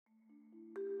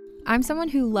I'm someone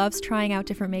who loves trying out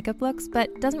different makeup looks,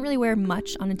 but doesn't really wear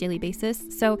much on a daily basis,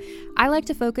 so I like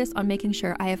to focus on making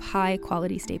sure I have high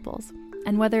quality staples.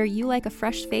 And whether you like a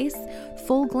fresh face,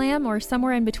 full glam, or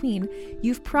somewhere in between,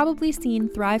 you've probably seen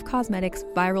Thrive Causemetics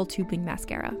Viral Tubing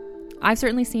Mascara. I've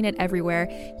certainly seen it everywhere.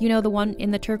 You know, the one in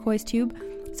the turquoise tube?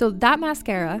 So that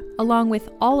mascara, along with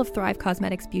all of Thrive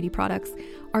Causemetics beauty products,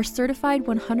 are certified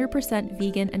 100%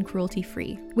 vegan and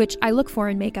cruelty-free, which I look for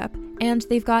in makeup, and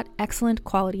they've got excellent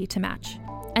quality to match.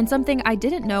 And something I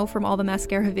didn't know from all the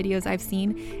mascara videos I've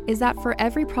seen is that for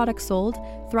every product sold,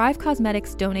 Thrive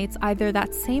Causemetics donates either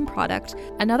that same product,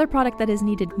 another product that is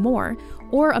needed more,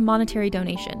 or a monetary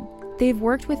donation. They've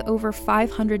worked with over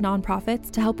 500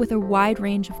 nonprofits to help with a wide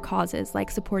range of causes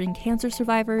like supporting cancer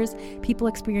survivors, people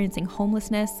experiencing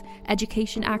homelessness,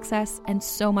 education access, and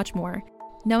so much more.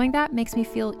 Knowing that makes me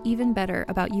feel even better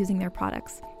about using their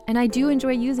products. And I do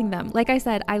enjoy using them. Like I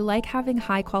said, I like having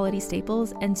high quality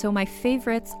staples, and so my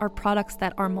favorites are products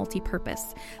that are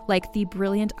multi-purpose, like the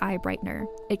Brilliant Eye Brightener.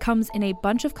 It comes in a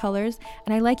bunch of colors,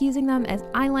 and I like using them as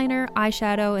eyeliner,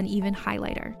 eyeshadow, and even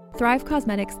highlighter. Thrive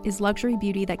Causemetics is luxury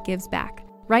beauty that gives back.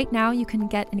 Right now, you can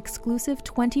get an exclusive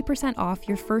 20% off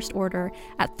your first order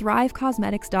at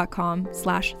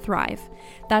thrivecausemetics.com/thrive.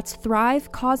 That's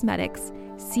Thrive Causemetics,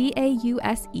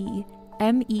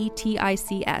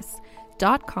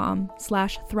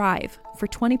 CAUSEMETICS.com/thrive for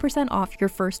 20% off your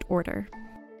first order.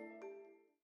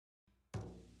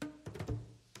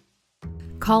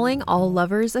 Calling all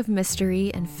lovers of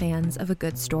mystery and fans of a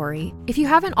good story. If you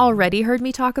haven't already heard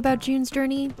me talk about June's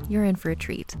Journey, you're in for a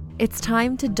treat. It's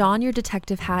time to don your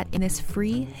detective hat in this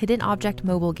free hidden object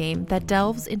mobile game that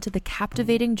delves into the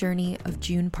captivating journey of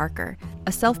June Parker,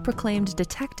 a self-proclaimed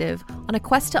detective on a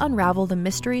quest to unravel the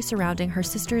mystery surrounding her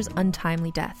sister's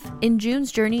untimely death. In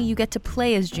June's Journey, you get to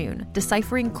play as June,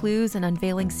 deciphering clues and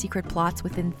unveiling secret plots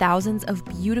within thousands of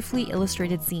beautifully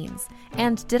illustrated scenes.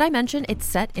 And did I mention it's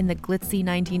set in the glitzy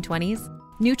 1920s?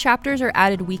 New chapters are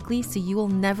added weekly, so you will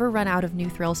never run out of new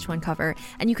thrills to uncover,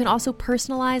 and you can also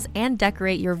personalize and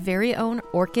decorate your very own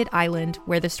Orchid Island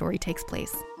where the story takes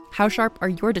place. How sharp are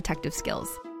your detective skills?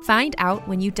 Find out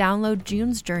when you download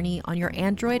June's Journey on your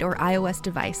Android or iOS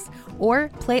device, or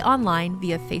play online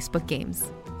via Facebook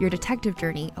Games. Your detective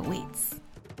journey awaits.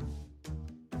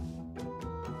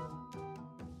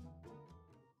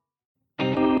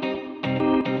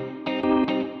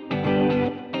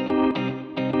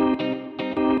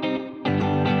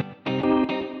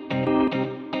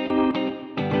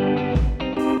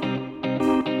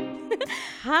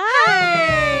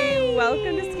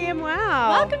 Welcome to Scam Wow.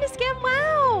 Welcome to Scam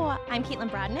Wow. I'm Caitlin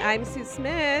Brodnick. I'm Sue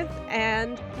Smith,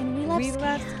 and we love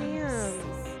scams.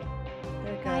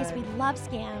 They're good. Guys, we love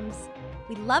scams.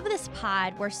 We love this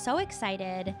pod. We're so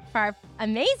excited for our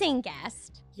amazing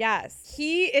guest. Yes,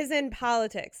 he is in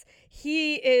politics.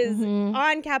 He is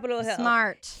on Capitol Hill.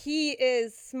 Smart. He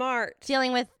is smart.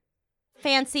 Dealing with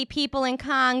fancy people in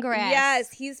Congress.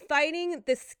 Yes, he's fighting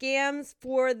the scams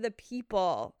for the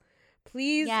people.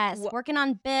 Please. Yes, working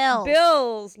on bills.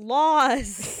 Bills,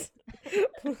 laws.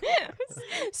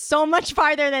 So much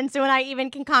farther than Sue and I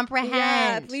even can comprehend.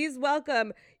 Yeah, please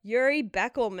welcome Yuri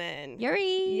Beckelman. Yuri.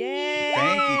 Yay.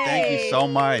 Thank you so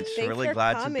much. Thanks really for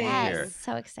glad coming. to be here. Yes,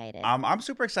 so excited. I'm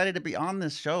super excited to be on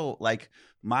this show. Like,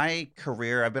 my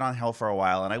career, I've been on Hill for a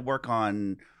while, and I work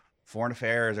on foreign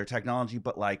affairs or technology,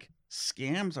 but like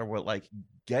scams are what like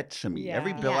get to me. Yeah.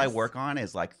 Every bill I Yes. work on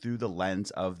is like through the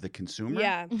lens of the consumer.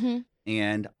 Yeah.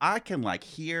 And I can like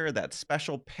hear that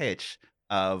special pitch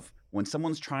of when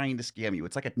someone's trying to scam you.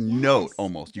 It's like a note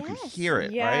almost. You can Yes. hear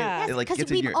it, Yeah. right? Yes, It like because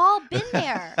gets in we've your all been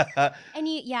there. And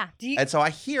And so I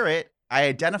hear it, I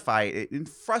identify it, it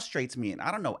frustrates me. And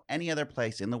I don't know any other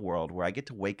place in the world where I get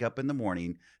to wake up in the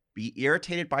morning, be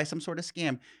irritated by some sort of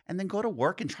scam, and then go to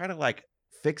work and try to like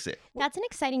fix it. That's an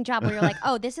exciting job where you're like,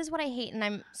 oh, this is what I hate and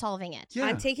I'm solving it. Yeah.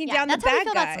 I'm taking Yeah, down the that's how we bad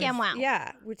feel about guys. Scam Wow.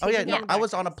 Yeah. We're Oh yeah, taking no, down the I bad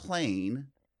was on a guys. plane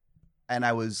and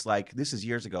I was like, this is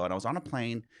years ago, and I was on a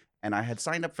plane and I had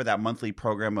signed up for that monthly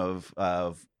program of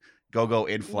go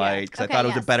in flight because Okay, I thought it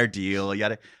was yes. a better deal.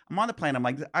 Yada. I'm on the plane. I'm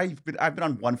like, I've been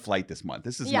on one flight this month.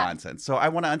 This is Yeah. nonsense. So I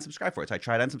want to unsubscribe for it. So I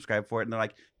tried to unsubscribe for it, and they're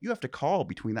like, you have to call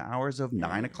between the hours of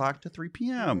 9 o'clock to 3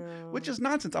 p.m., which is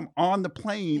nonsense. I'm on the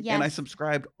plane and I Yes.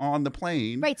 subscribed on the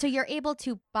plane. Right, so you're able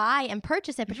to buy and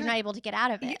purchase it, but you're not able to get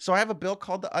out of it. So I have a bill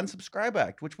called the Unsubscribe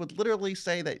Act, which would literally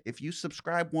say that if you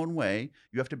subscribe one way,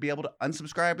 you have to be able to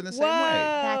unsubscribe in the same way.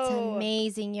 That's Whoa.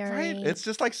 amazing, Yuri. Right? It's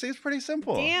just like, seems pretty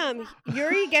simple. Damn,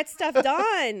 Yuri gets stuff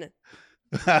done.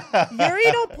 Yuri,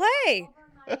 don't play.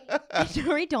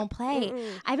 Tori, don't play.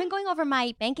 Mm-mm. I've been going over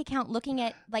my bank account looking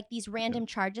at like these random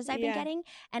charges I've been Yeah. getting,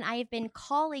 and I have been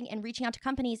calling and reaching out to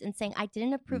companies and saying I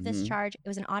didn't approve this Mhm. charge. It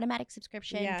was an automatic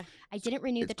subscription. Yeah. I didn't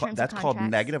renew the It's called- terms that's and called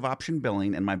contracts. negative option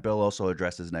billing, and my bill also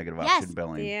addresses negative Yes. option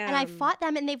billing. And I fought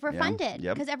them and they've refunded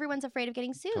Yep. because everyone's afraid of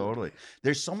getting sued. Totally.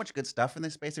 There's so much good stuff in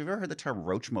this space. Have you ever heard the term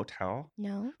Roach Motel?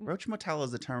 No. Roach Motel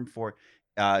is the term for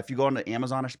if you go onto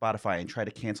Amazon or Spotify and try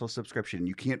to cancel a subscription,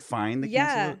 you can't find the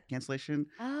Yeah. cancellation.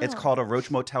 Oh. It's called a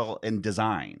Roach Motel in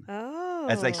design. Oh.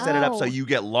 As they set it up so Oh. you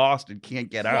get lost and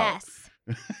can't get out.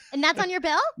 Yes. And that's on your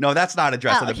bill? No, that's not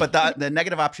addressed Oh, in it, but the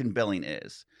negative option billing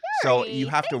is. So Terry, you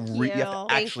have to thank you have you. to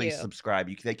Thank actually you. subscribe.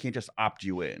 They can't just opt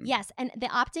you in. Yes. And the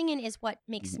opting in is what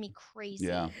makes me crazy.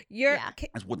 Yeah. Yeah.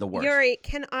 That's what the worst. Yuri,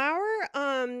 can our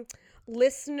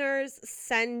listeners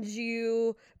send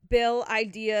you bill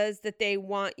ideas that they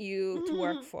want you to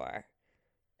work for?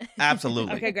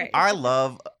 Absolutely. Okay, great. I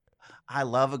love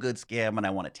a good scam and I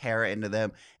want to tear into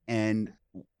them. And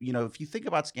if you think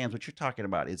about scams, what you're talking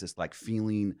about is this like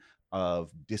feeling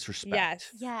of disrespect Yes.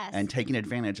 Yes. and taking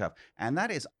advantage of. And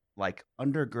that is like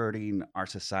undergirding our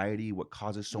society. What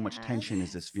causes so much tension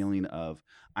is this feeling of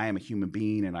I am a human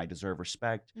being and I deserve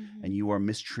respect Mhm. and you are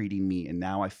mistreating me. And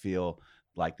now I feel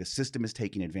like the system is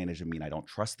taking advantage of me and I don't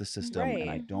trust the system and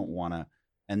I Right. don't want to.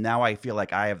 And now I feel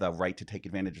like I have the right to take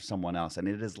advantage of someone else. And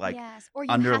it is like yes. Or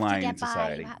you underlying have to get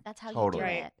society. by. That's how Totally. you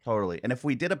do Right. it. Totally. And if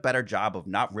we did a better job of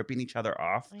not ripping each other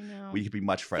off, I know. we could be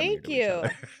much friendlier Thank to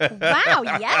each other. Wow,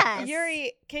 yes.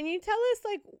 Yuri, can you tell us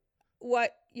like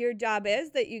what your job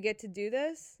is that you get to do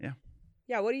this? Yeah.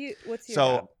 Yeah. What's your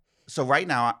job? So right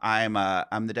now I'm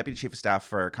the deputy chief of staff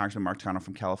for Congressman Mark Takano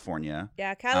from California.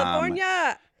 Yeah,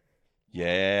 California.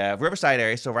 Yeah, Riverside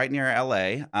area, so right near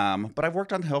LA. But I've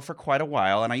worked on the Hill for quite a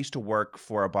while, and I used to work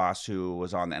for a boss who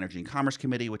was on the Energy and Commerce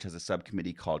Committee, which has a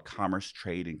subcommittee called Commerce,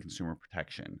 Trade, and Consumer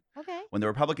Protection. Okay. When the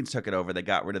Republicans took it over, they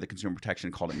got rid of the consumer protection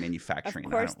and called it manufacturing.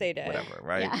 Of course I don't- they did. Whatever,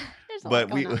 right? Yeah. There's a But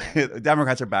lot going on there.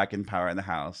 Democrats are back in power in the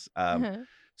House. Uh-huh.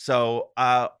 So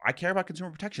I care about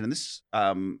consumer protection,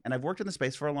 and and I've worked in the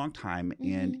space for a long time.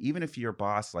 And Mhm. even if your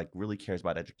boss like really cares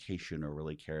about education or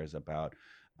really cares about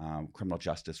criminal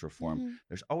justice reform, Mhm.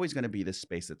 there's always going to be this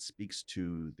space that speaks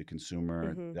to the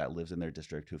consumer Mhm. that lives in their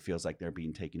district who feels like they're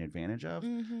being taken advantage of.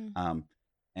 Mhm.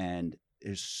 And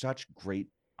there's such great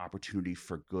opportunity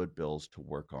for good bills to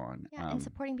work on. Yeah, and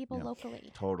supporting people yeah.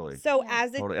 locally. Totally. So Yeah.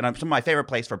 as a Totally. And some of my favorite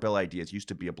place for bill ideas used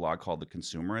to be a blog called The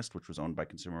Consumerist, which was owned by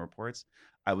Consumer Reports.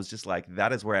 I was just like,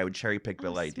 that is where I would cherry pick Oh,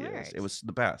 bill ideas. smart. It was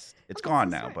the best. It's that's gone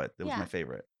so now, smart. but it was Yeah. my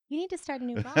favorite. You need to start a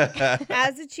new blog.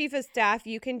 as a chief of staff,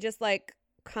 you can just like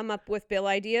come up with bill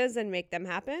ideas and make them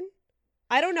happen.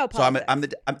 I don't know So I'm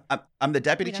politics. the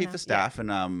deputy We don't chief know. of staff,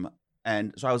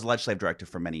 and so I was legislative director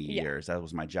for many Yeah. years. That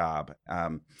was my job.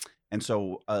 And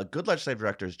so a good legislative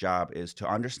director's job is to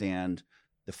understand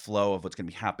the flow of what's going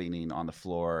to be happening on the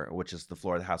floor, which is the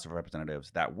floor of the House of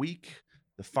Representatives that week,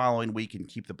 the following week, and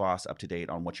keep the boss up to date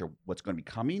on what's going to be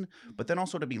coming, but then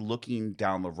also to be looking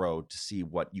down the road to see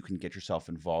what you can get yourself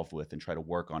involved with and try to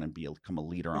work on and become a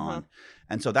leader on.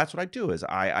 And so that's what I do is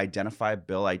I identify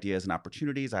bill ideas and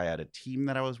opportunities. I had a team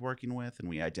that I was working with, and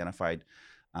we identified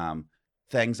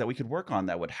things that we could work on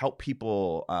that would help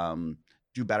people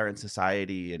do better in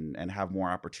society and have more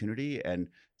opportunity. And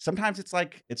sometimes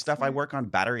it's stuff I work on,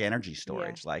 battery energy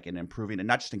storage, like and improving, and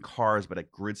not just in cars, but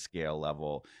at grid scale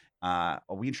level.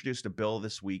 We introduced a bill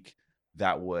this week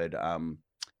that would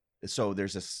so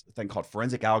there's this thing called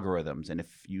forensic algorithms, and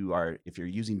if you're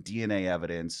using DNA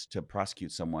evidence to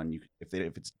prosecute someone, if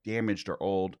it's damaged or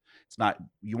old,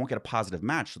 you won't get a positive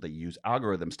match. So they use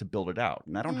algorithms to build it out.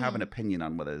 And I don't have an opinion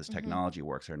on whether this technology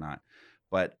works or not,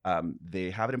 but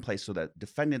they have it in place so that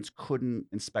defendants couldn't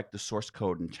inspect the source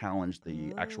code and challenge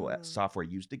the actual software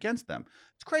used against them.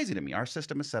 It's crazy to me. Our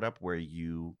system is set up where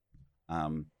you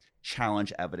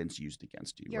challenge evidence used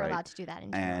against you. You're right? allowed to do that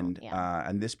in general.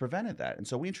 And this prevented that. And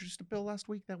so we introduced a bill last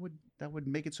week that would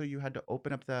make it so you had to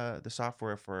open up the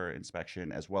software for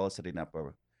inspection, as well as setting up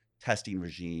a testing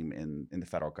regime in the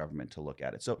federal government to look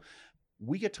at it. So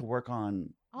we get to work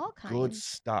on All kinds. good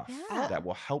stuff Yeah. that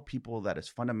will help people, that is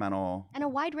fundamental. And a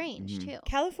wide range, Mhm. too.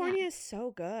 California is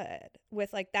so good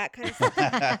with like that kind of stuff.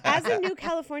 As a new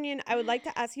Californian, I would like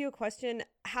to ask you a question.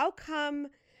 How come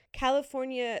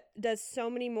California does so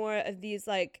many more of these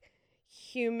like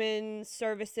human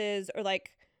services or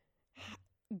like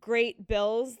great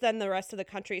bills than the rest of the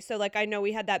country? So like I know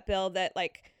we had that bill that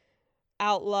like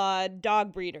outlawed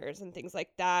dog breeders and things like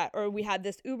that, or we had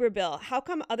this Uber bill. How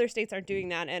come other states aren't doing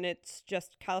that and it's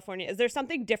just California? Is there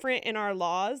something different in our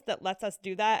laws that lets us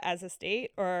do that as a state,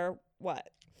 or what?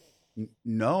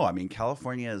 No, I mean,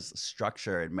 California's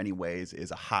structure in many ways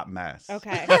is a hot mess.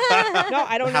 Okay. No,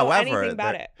 I don't know However, anything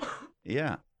about it.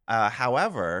 Yeah.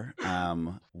 However,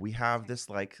 we have this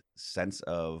like sense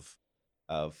of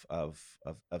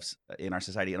in our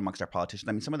society and amongst our politicians.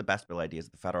 I mean, some of the best bill ideas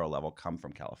at the federal level come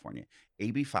from California.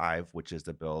 AB 5, which is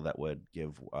the bill that would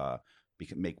give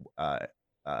make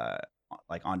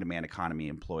like on-demand economy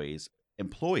employees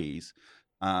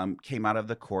came out of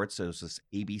the courts. So it was this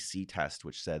ABC test,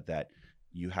 which said that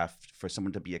you have, for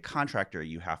someone to be a contractor,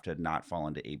 you have to not fall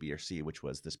into A, B, or C, which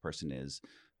was this person is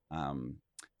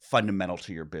fundamental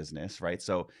to your business, right?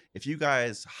 So if you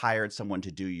guys hired someone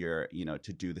to do your,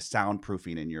 to do the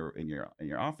soundproofing in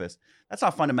your office, that's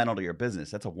not fundamental to your business.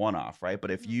 That's a one-off, right?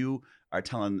 But if you are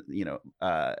telling,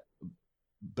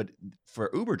 but for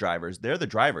Uber drivers, they're the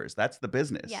drivers. That's the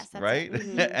business, Yes, that's right? it.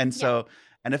 Mhm. And so,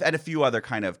 and a few other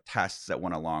kind of tests that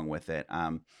went along with it.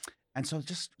 And so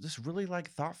just this really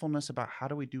like thoughtfulness about how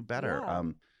do we do better. Yeah.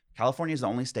 California is the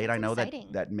only state I That's know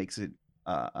exciting. that makes it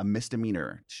a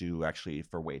misdemeanor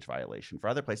for wage violation. For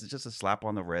other places, just a slap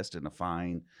on the wrist and a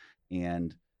fine.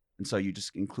 And so you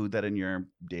just include that in your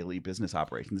daily business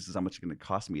operation. This is how much it's going to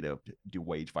cost me to do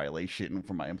wage violation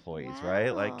for my employees, right?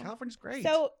 Like Wow. California's great.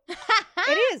 So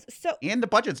it is. So And the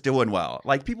budget's doing well.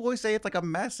 Like people always say it's like a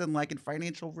mess and like in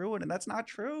financial ruin, and that's not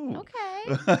true. Okay.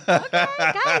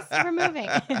 Okay, guys, we're moving.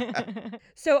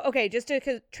 okay, just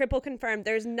to triple confirm,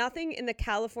 there's nothing in the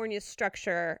California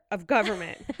structure of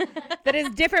government that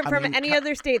is different I from mean, any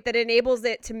other state that enables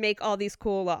it to make all these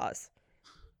cool laws.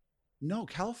 No,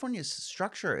 California's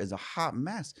structure is a hot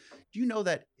mess. Do you know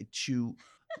that to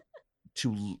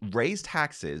raise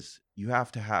taxes, you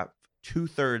have to have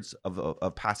 2/3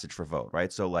 of passage for vote,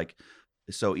 right? So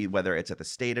whether it's at the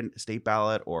state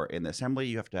ballot or in the assembly,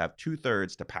 you have to have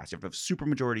 2/3 to pass. You have to have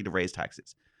supermajority to raise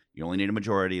taxes. You only need a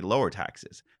majority to lower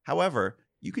taxes. However,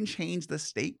 you can change the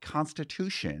state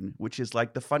constitution, which is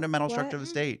like the fundamental structure of the What?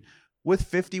 state, with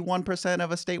 51%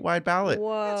 of a statewide ballot.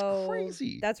 Whoa. That's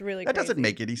crazy. That's really That crazy. doesn't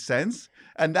make any sense.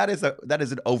 And that is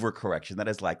an overcorrection. That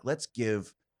is like, let's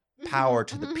give power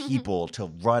to the people to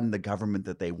run the government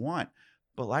that they want.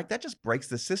 But like that just breaks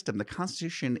the system. The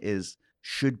Constitution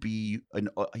should be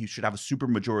you should have a super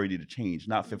majority to change,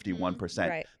 not 51%.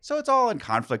 Right. So it's all in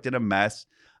conflict and a mess.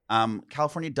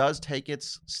 California does take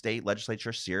its state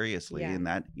legislature seriously Yeah. in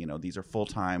that, these are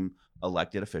full-time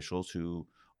elected officials who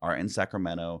are in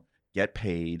Sacramento, get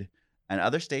paid. And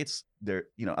other states,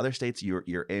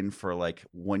 you're in for like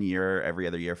 1 year, every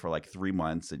other year for like 3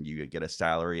 months, and you get a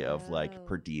salary of like Oh.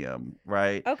 per diem,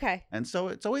 right? Okay. And so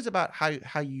it's always about how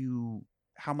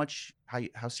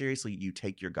seriously you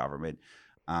take your government.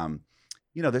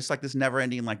 There's like this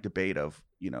never-ending like debate of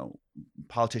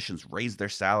politicians raise their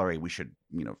salary, we should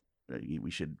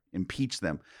impeach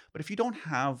them. But if you don't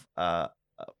have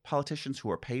politicians who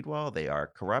are paid well, they are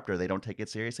corrupt or they don't take it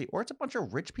seriously, or it's a bunch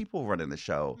of rich people running the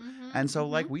show. And so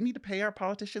like we need to pay our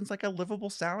politicians like a livable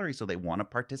salary so they want to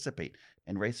participate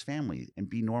and raise families and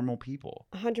be normal people.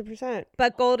 100%.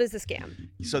 But gold is a scam.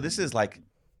 So this is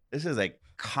a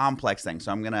complex thing.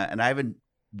 So and I haven't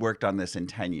worked on this in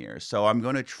 10 years. So I'm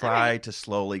going to try to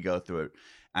slowly go through it.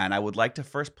 And I would like to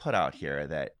first put out here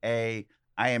that I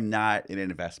am not an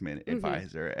investment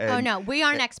advisor. And, Oh no, we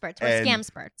aren't experts. We're scam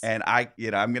experts. And I'm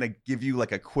going to give you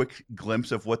like a quick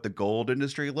glimpse of what the gold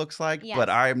industry looks like, Yes. but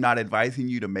I am not advising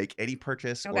you to make any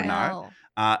purchase or Okay. not.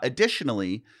 No.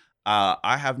 Additionally,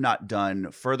 I have not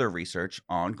done further research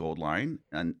on Goldline,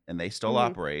 and they still Mhm.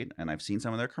 operate, and I've seen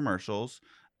some of their commercials,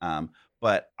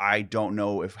 but I don't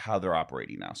know how they're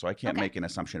operating now, so I can't Okay. make an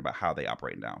assumption about how they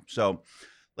operate now. So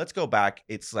let's go back.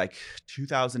 It's like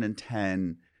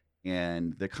 2010,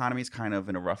 and the economy is kind of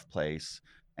in a rough place,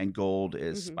 and gold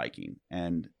is Mhm. spiking,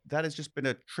 and that has just been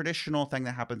a traditional thing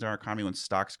that happens in our economy. When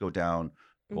stocks go down,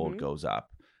 gold Mhm. goes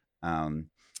up.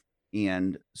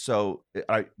 And so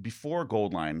before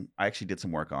Goldline, I actually did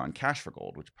some work on Cash for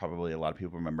Gold, which probably a lot of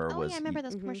people remember. Oh yeah, I remember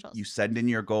those Mhm. commercials. You send in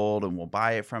your gold and we'll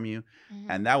buy it from you. Mhm.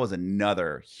 And that was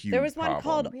another huge There was one problem.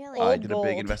 called Really? I Old did Gold, a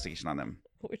big investigation on them.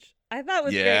 which I thought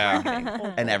was Yeah. great marketing.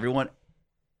 Old And Gold.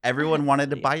 everyone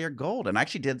wanted to buy your gold. And I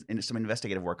actually did some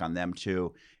investigative work on them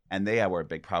too. And they were a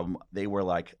big problem. They were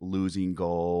like losing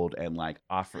gold and like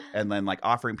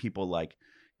offering people like,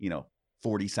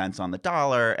 40 cents on the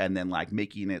dollar, and then like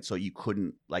making it so you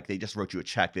couldn't, like, they just wrote you a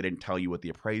check. They didn't tell you what the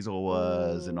appraisal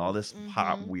was and all this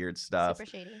hot, Mhm. weird stuff. Super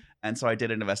shady. And so I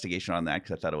did an investigation on that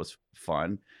because I thought it was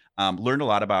fun. Learned a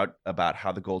lot about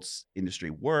how the gold industry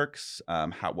works,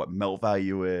 what melt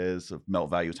value is.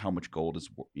 Melt value is how much gold is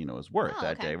worth Oh,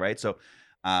 that okay. day, right? So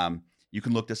you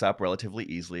can look this up relatively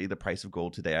easily. The price of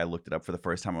gold today, I looked it up for the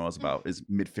first time. Is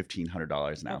mid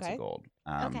 $1,500 an ounce Okay. of gold.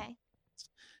 Okay.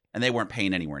 And they weren't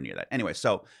paying anywhere near that. Anyway,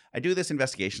 so I do this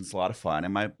investigation. It's a lot of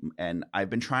fun. And I've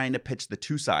been trying to pitch the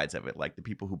two sides of it, like the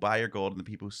people who buy your gold and the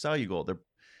people who sell you gold.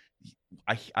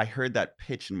 I heard that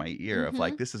pitch in my ear of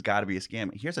like, this has got to be a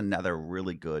scam. Here's another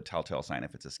really good telltale sign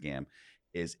if it's a scam,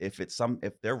 is if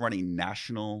they're running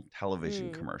national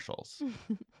television commercials.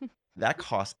 That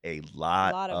costs a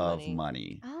lot of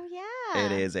money. Oh, yeah.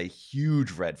 It is a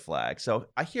huge red flag. So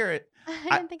I hear it.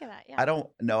 I didn't think of that. Yeah. I don't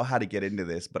know how to get into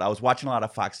this, but I was watching a lot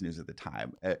of Fox News at the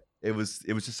time. It was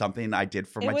just something I did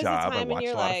for my job. I watched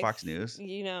a lot of Fox News.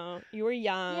 You know, you were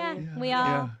young. Yeah, we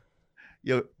all.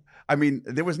 Yeah. I mean,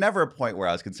 there was never a point where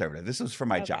I was conservative. This was for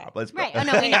my job. Right. Oh,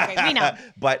 no, we know.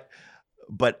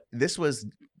 But this was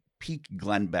peak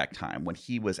Glenn Beck time when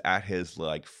he was at his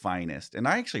like finest. And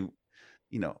I actually,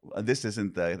 this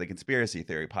isn't the conspiracy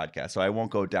theory podcast, so I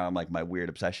won't go down like my weird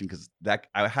obsession, because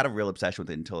I had a real obsession with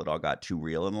it until it all got too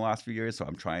real in the last few years. So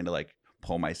I'm trying to like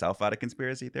pull myself out of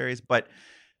conspiracy theories. But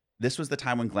this was the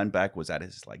time when Glenn Beck was at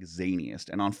his like zaniest.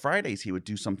 And on Fridays, he would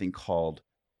do something called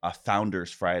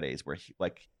Founders Fridays, where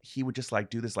he would just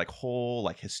like do this like whole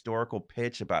like historical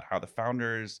pitch about how the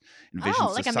founders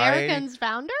envisioned like society. Americans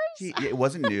founders? It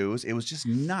wasn't news. It was just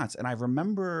nuts. And I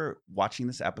remember watching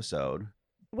this episode.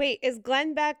 Wait, is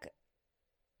Glenn Beck?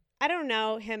 I don't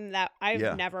know him that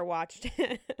I've never watched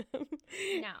him.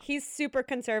 No. He's super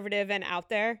conservative and out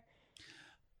there.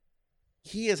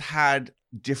 He has had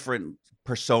different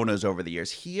personas over the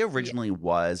years. He originally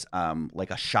was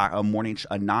like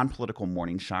a non-political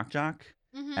morning shock jock.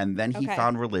 And then he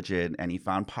found religion and he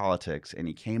found politics and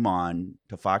he came on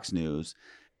to Fox News,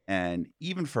 and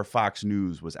even for Fox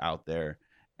News was out there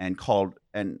and called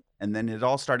and then it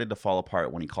all started to fall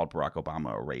apart when he called Barack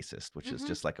Obama a racist, which is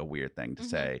just like a weird thing to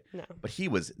say. No. But he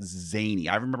was zany.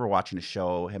 I remember watching a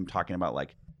show, him talking about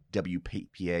like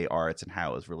WPA arts and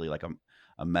how it was really like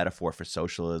a metaphor for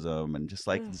socialism and just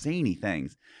like zany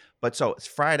things. But so it's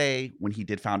Friday when he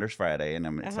did Founders Friday, and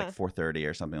it's like 4:30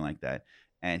 or something like that.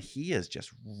 And he is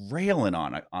just railing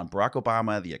on Barack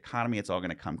Obama, the economy, it's all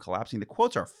going to come collapsing. The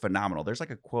quotes are phenomenal. There's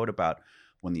like a quote about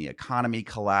when the economy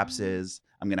collapses,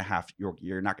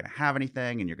 you're not going to have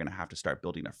anything, and you're going to have to start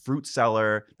building a fruit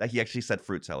cellar. That he actually said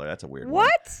fruit cellar. That's a weird one.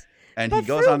 What? And but he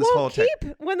goes on this whole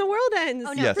keep when the world ends.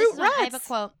 Oh no, Yes. Fruit I have a rots.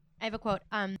 quote.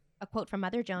 A quote from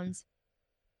Mother Jones.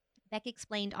 Beck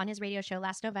explained on his radio show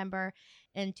last November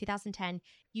in 2010,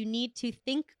 you need to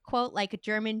think, quote, like a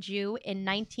German Jew in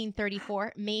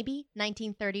 1934, maybe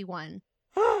 1931.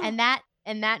 and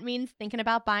that means thinking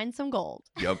about buying some gold.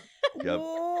 Yep.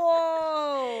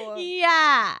 Whoa.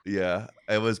 Yeah. Yeah.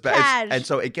 It was bad. And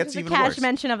so it gets even cash worse.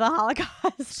 mention of the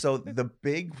Holocaust. So the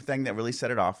big thing that really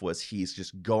set it off was he's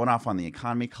just going off on the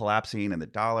economy collapsing and the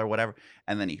dollar, whatever.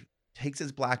 And then he takes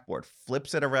his blackboard,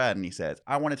 flips it around, and he says,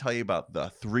 I want to tell you about the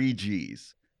 3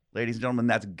 Gs. Ladies and gentlemen,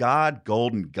 that's God,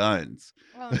 gold, and guns.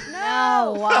 Oh,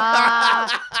 no.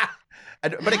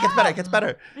 But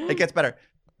it gets better.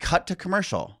 Cut to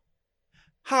commercial.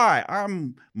 Hi,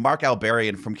 I'm Mark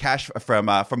Albarian from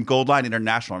Goldline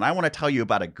International, and I want to tell you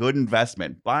about a good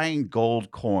investment, buying gold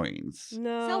coins.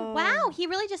 No. So, wow, he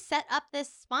really just set up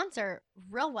this sponsor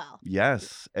real well.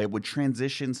 Yes, it would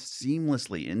transition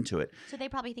seamlessly into it. So they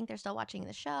probably think they're still watching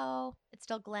the show. It's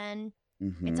still Glenn.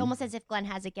 Mhm. It's almost as if Glenn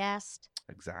has a guest.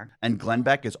 Exactly. And Glenn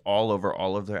Beck is all over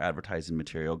all of their advertising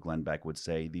material. Glenn Beck would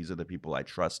say, these are the people I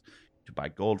trust to buy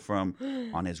gold from.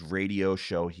 On his radio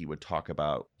show, he would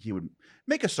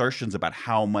make assertions about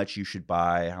how much you should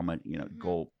buy, how much,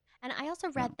 gold. And I also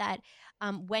read that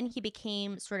when he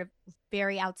became sort of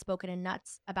very outspoken and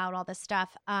nuts about all this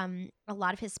stuff, a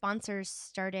lot of his sponsors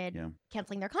started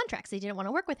canceling their contracts. They didn't want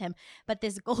to work with him. But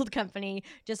this gold company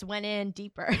just went in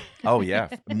deeper. Oh, yeah.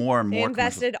 More and more. They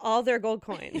invested all their gold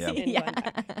coins in Glenn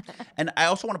Beck. And I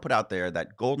also want to put out there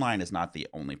that Goldline is not the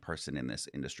only person in this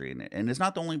industry. And it's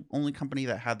not the only company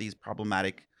that had these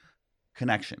problematic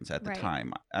connections at the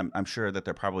time. I'm sure that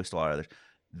there probably still are others.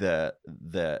 The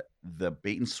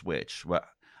bait and switch. Well,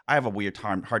 I have a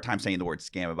hard time saying the word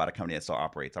scam about a company that still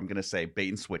operates. I'm going to say bait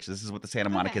and switch. This is what the Santa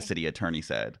Monica City attorney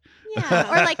said. Yeah,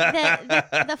 or like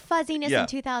the fuzziness in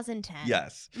 2010.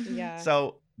 Yes. Yeah.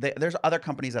 So there's other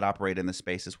companies that operate in this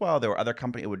space as well. There were other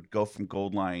companies that would go from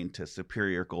Goldline to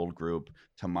Superior Gold Group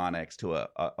to Monex to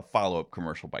a follow-up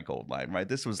commercial by Goldline, right?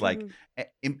 This was like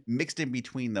mixed in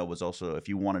between, though, was also if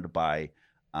you wanted to buy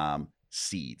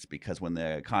seeds, because when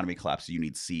the economy collapses, you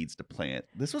need seeds to plant.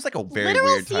 This was like a very literal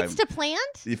weird time. seeds to plant.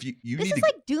 If you this need is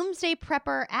like doomsday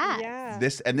prepper ads. Yeah.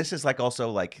 this is like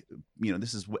also like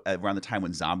this is around the time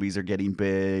when zombies are getting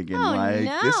big and Oh,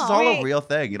 this is no. all Wait. a real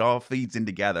thing. It all feeds in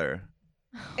together.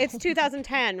 It's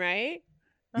 2010, right?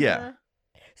 Yeah.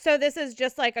 So this is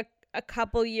just like a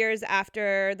couple years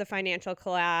after the financial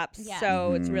collapse. Yeah.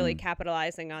 So it's really Mhm.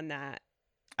 capitalizing on that.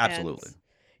 Absolutely. And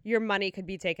your money could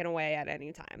be taken away at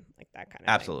any time, like that kind of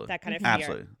Absolutely. thing. That kind of Mhm. fear.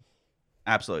 Absolutely.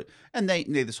 Absolutely. And they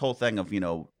this whole thing of,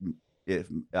 if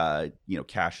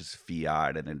cash is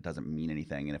fiat and it doesn't mean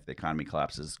anything, and if the economy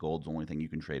collapses, gold's the only thing you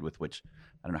can trade with, which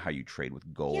I don't know how you trade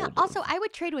with gold. Yeah. Also, I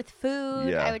would trade with food.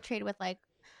 Yeah. I would trade with like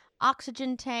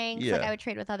oxygen tanks. Like Yeah. I would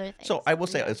trade with other things. So I will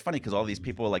say Yeah. it's funny because all these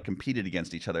people like competed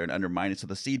against each other and undermined it. So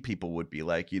the seed people would be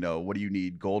like, what do you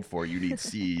need gold for? You need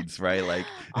seeds, right? Like,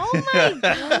 Oh my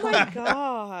Oh my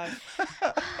God.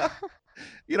 gosh.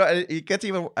 and it gets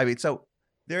even. I mean, so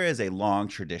there is a long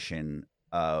tradition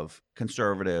of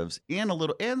conservatives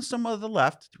and some of the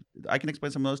left. I can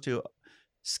explain some of those too,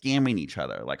 scamming each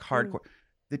other like hardcore.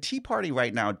 The Tea Party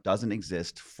right now doesn't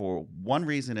exist for one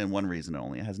reason and one reason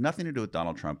only. It has nothing to do with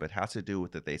Donald Trump. It has to do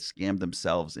with that they scammed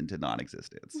themselves into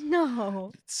non-existence.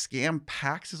 No. Scam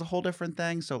PACs is a whole different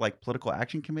thing. So like political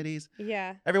action committees,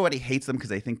 Yeah. everybody hates them because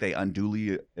they think they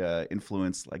unduly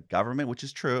influence like government, which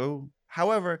is true.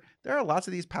 However, there are lots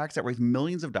of these PACs that raise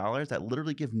millions of dollars that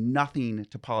literally give nothing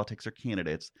to politics or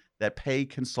candidates, that pay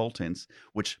consultants,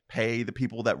 which pay the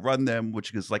people that run them,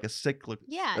 which is like a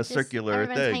Yeah. a just circular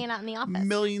everyone's thing. hanging out in the office.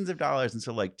 Millions of dollars. And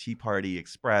so like Tea Party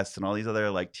Express and all these other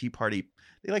like Tea Party,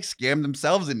 they like scam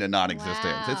themselves into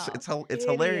non-existence. It's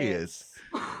hilarious.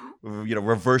 Idiots.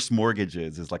 Reverse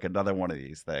mortgages is like another one of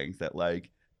these things that like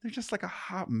they're just like a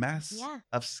hot mess Yeah.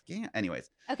 of scam. Anyways,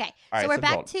 Okay. All right, so we're so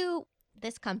back gold. to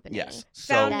this company. yes.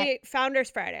 So Founders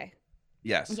Friday.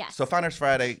 yes. Yes. So Founders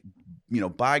Friday,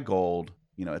 buy gold.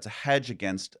 It's a hedge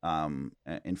against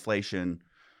inflation.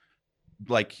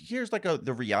 Like here's like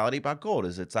the reality about gold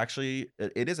is it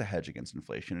is a hedge against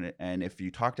inflation. And if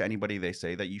you talk to anybody, they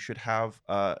say that you should have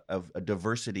a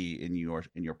diversity in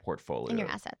your portfolio, In your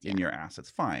assets. in Yeah. your assets.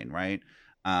 Fine, right?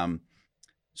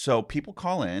 So people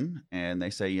call in and they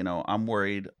say, I'm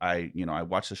worried. I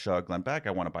watched the show Glenn Beck.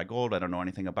 I want to buy gold. I don't know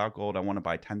anything about gold. I want to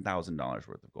buy $10,000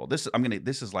 worth of gold.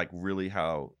 This is like really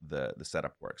how the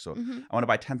setup works. So Mhm. I want to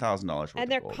buy $10,000 worth of gold.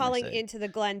 And they're they calling say- into the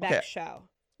Glenn Beck Okay. show.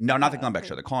 No, not the Oh, Glenn Beck okay.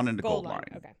 show. They're calling into Gold Gold Line,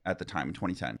 Line okay. at the time in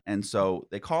 2010. And so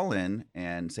they call in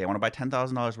and say, I want to buy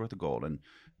 $10,000 worth of gold. And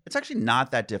it's actually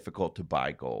not that difficult to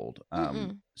buy gold.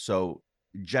 Mm-mm. So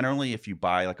generally, if you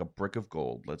buy like a brick of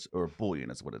gold, or bullion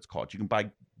is what it's called. You can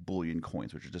buy bullion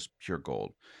coins, which are just pure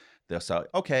gold. They'll say,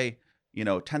 okay,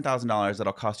 $10,000,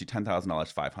 that'll cost you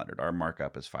 $10,000, $500. Our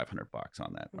markup is $500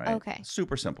 on that, right? Okay.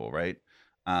 Super simple, right?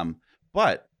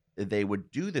 But they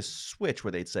would do this switch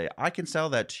where they'd say, I can sell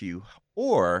that to you,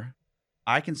 or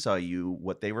I can sell you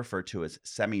what they refer to as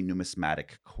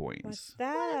semi-numismatic coins. What's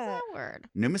What is that? that word?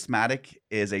 Numismatic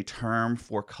is a term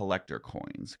for collector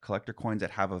coins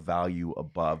that have a value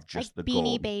above just like the beanie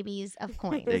gold. babies of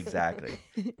coins. Exactly.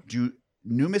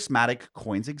 Numismatic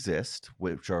coins exist,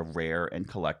 which are rare and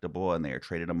collectible, and they are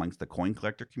traded amongst the coin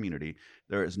collector community.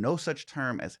 There is no such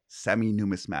term as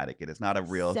semi-numismatic. It is not a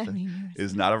real thing. It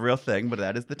is not a real thing, but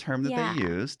that is the term that Yeah. they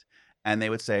used. And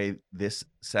they would say this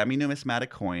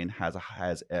semi-numismatic coin has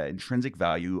an intrinsic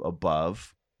value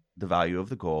above the value of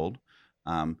the gold.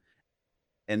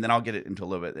 And then I'll get it into a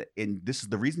little bit. And this is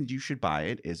the reason you should buy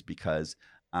it is because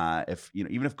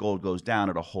even if gold goes down,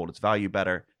 it'll hold its value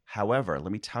better. However,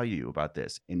 let me tell you about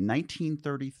this. In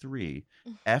 1933,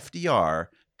 FDR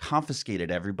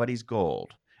confiscated everybody's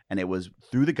gold, and it was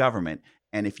through the government.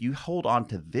 And if you hold on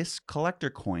to this collector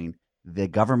coin, the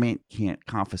government can't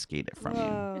confiscate it from you.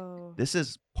 Whoa. This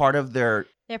is part of their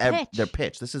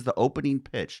pitch. This is the opening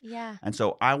pitch. Yeah. And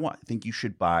so think you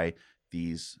should buy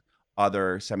these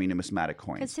other semi-numismatic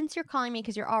Because coins. since you're calling me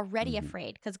because you're already Mhm.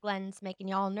 afraid because Glenn's making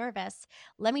you all nervous,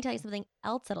 let me tell you something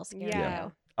else that'll scare Yeah.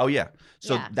 you. Oh yeah.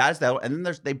 So Yeah. that's that. And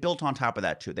then they built on top of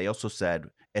that too. They also said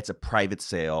it's a private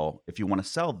sale. If you want to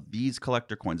sell these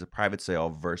collector coins, a private sale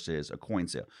versus a coin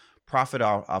sale. Profit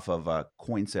off of a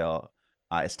coin sale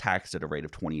is taxed at a rate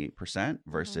of 28%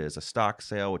 versus a stock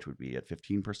sale, which would be at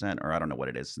 15%, or I don't know what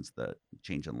it is since the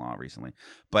change in law recently.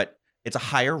 But it's a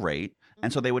higher rate.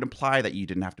 And so they would imply that you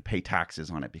didn't have to pay taxes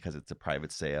on it because it's a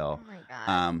private Oh sale. my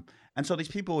God. And so these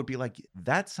people would be like,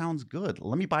 that sounds good.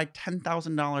 Let me buy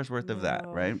 $10,000 worth of that,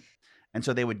 No. right? And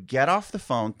so they would get off the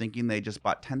phone thinking they just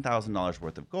bought $10,000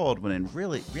 worth of gold, when in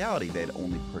reality, they'd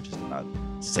only purchased about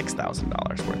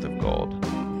 $6,000 worth of gold.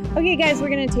 Okay, guys, we're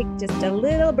going to take just a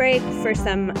little break for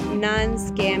some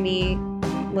non-scammy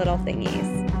little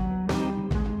thingies.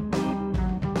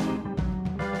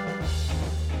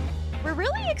 We're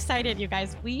really excited, you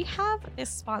guys. We have this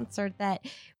sponsor that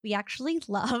we actually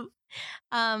love.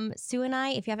 Sue and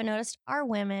I, if you haven't noticed, are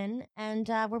women, and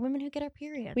we're women who get our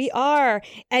periods. We are.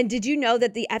 And did you know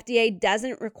that the FDA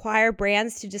doesn't require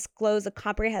brands to disclose a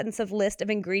comprehensive list of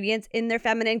ingredients in their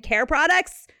feminine care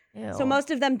products? Ew. So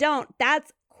most of them don't.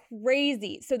 That's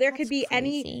crazy. So there could That's be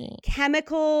any crazy.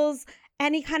 chemicals,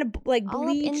 any kind of like all up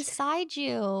bleach, inside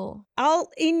you. all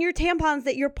in your tampons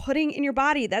that you're putting in your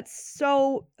body. That's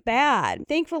so bad.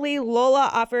 Thankfully, Lola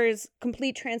offers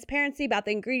complete transparency about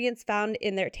the ingredients found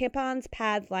in their tampons,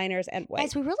 pads, liners, and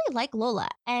wipes. Guys, we really like Lola,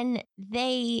 and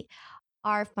they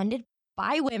are funded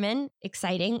by women,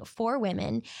 exciting for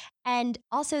women, and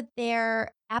also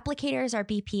their applicators are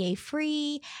BPA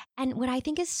free. And what I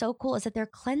think is so cool is that their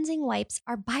cleansing wipes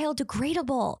are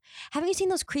biodegradable. Haven't you seen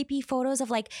those creepy photos of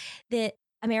like the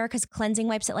America's cleansing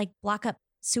wipes that like block up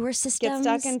sewer systems?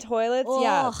 Get stuck in toilets?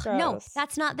 Yeah, it's Ugh, no, gross.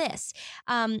 that's not this.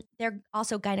 They're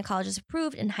also gynecologist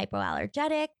approved and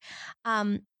hypoallergenic. I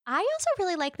also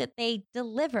really like that they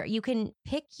deliver. You can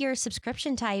pick your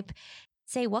subscription type,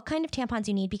 say what kind of tampons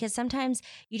you need, because sometimes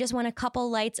you just want a couple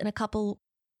lights and a couple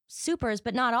supers,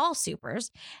 but not all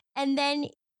supers. And then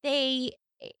they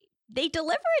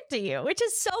deliver it to you, which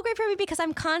is so great for me because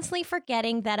I'm constantly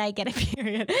forgetting that I get a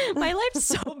period. My life's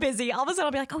so busy. All of a sudden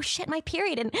I'll be like, oh shit, my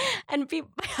period. And my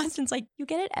husband's like, you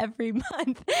get it every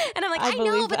month. And I'm like, I know,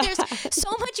 believe but that. there's so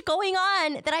much going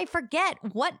on that I forget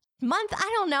what month.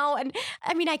 I don't know. And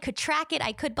I mean, I could track it.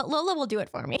 But Lola will do it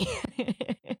for me.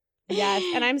 Yes,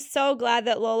 and I'm so glad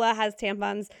that Lola has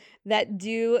tampons that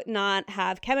do not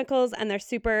have chemicals and they're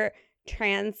super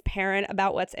transparent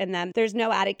about what's in them. There's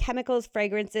no added chemicals,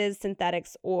 fragrances,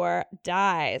 synthetics, or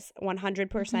dyes.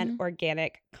 100%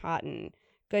 organic cotton.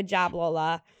 Good job,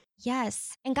 Lola.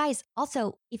 Yes. And guys,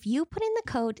 also, if you put in the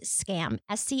code SCAM,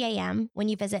 SCAM, when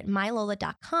you visit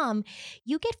mylola.com,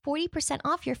 you get 40%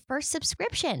 off your first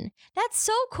subscription. That's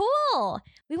so cool.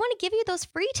 We want to give you those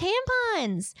free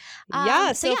tampons.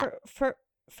 So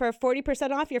for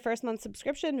 40% off your first month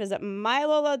subscription, visit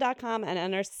mylola.com and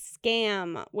enter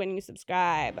SCAM when you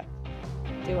subscribe.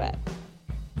 Do it.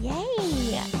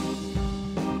 Yay.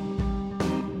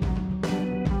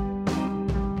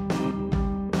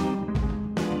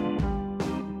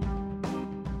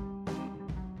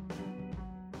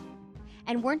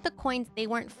 And weren't the coins, they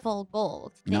weren't full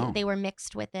gold. No. They were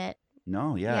mixed with it.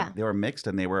 No, yeah, Yeah. they were mixed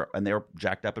and they were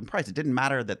jacked up in price. It didn't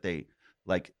matter that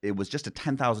it was just a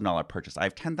 $10,000 purchase. I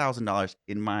have $10,000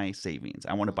 in my savings.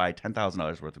 I want to buy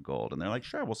 $10,000 worth of gold, and they're like,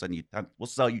 "Sure, we'll sell you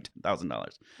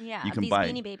 $10,000." Yeah, You of can these buy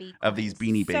Beanie Baby of these coins.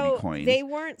 Beanie Baby So coins. they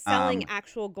weren't selling Um,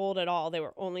 actual gold at all. They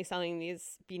were only selling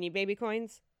these Beanie Baby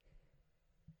coins.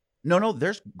 No,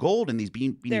 there's gold in these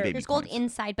Beanie Baby There's gold coins.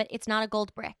 inside, but it's not a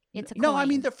gold brick. It's a No, I coin.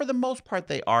 mean, for the most part,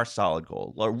 they are solid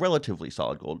gold, or relatively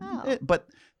solid gold. Oh. But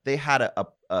they had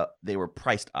they were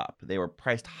priced up. They were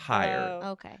priced higher. Oh.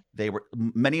 Okay.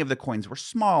 Many of the coins were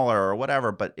smaller or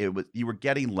whatever, but you were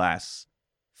getting less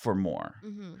for more.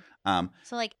 Mm-hmm.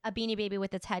 So like a Beanie Baby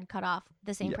with its head cut off,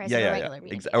 the same price as a regular Beanie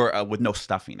Baby. Or with no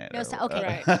stuff in it. No or- stuff.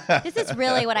 Okay. Right. This is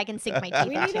really what I can sink my teeth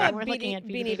We need into a when we're looking at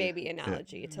Beanie Baby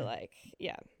analogy to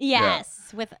yeah.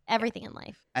 Yes, with everything in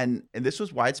life. And this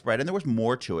was widespread, and there was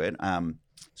more to it.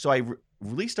 So I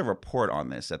released a report on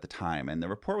this at the time, and the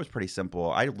report was pretty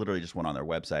simple. I literally just went on their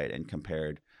website and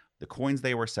compared the coins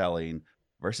they were selling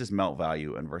versus melt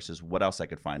value and versus what else I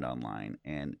could find online.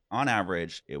 And on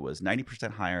average, it was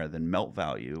 90% higher than melt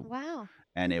value, Wow.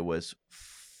 and it was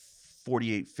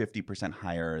 50%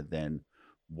 higher than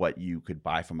what you could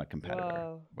buy from a competitor.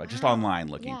 Whoa. Right? Just Wow. online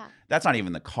looking. Yeah. That's not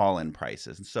even the call-in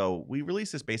prices. And so we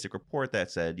released this basic report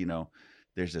that said,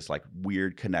 there's this like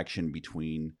weird connection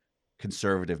between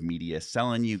conservative media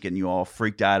selling you, getting you all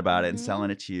freaked out about it and Mhm.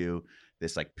 selling it to you.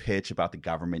 This like pitch about the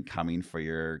government coming for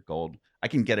your gold. I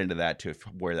can get into that too,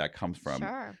 where that comes from.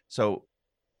 Sure. So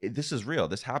this is real.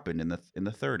 This happened in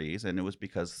the 30s, and it was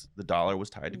because the dollar was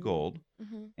tied to Mhm. gold.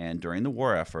 Mm-hmm. And during the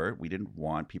war effort, we didn't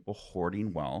want people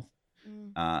hoarding wealth.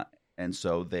 And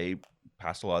so they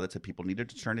passed a law that said people needed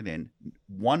to turn it in.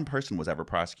 One person was ever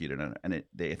prosecuted, and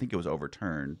I think it was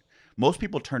overturned. Most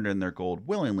people turned in their gold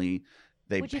willingly.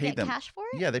 They Would you paid get them. cash for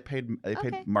it? Yeah, they paid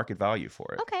Okay. market value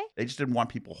for it. Okay. They just didn't want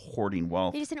people hoarding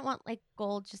wealth They just didn't want like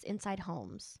gold just inside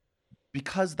homes.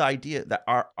 because the idea that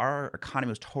our economy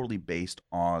was totally based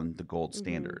on the gold Mhm.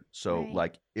 standard. So Right.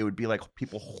 like it would be like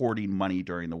people hoarding money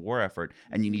during the war effort,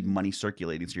 and you need Mhm. money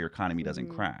circulating so your economy doesn't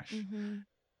Mhm. crash. Mm-hmm.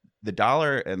 The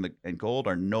dollar and gold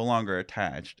are no longer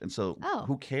attached, and so Oh.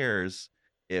 who cares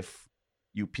if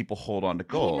people hold on to I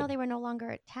didn't know gold? they were no longer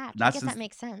attached. Not I guess since that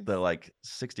makes sense. The like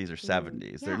 60s or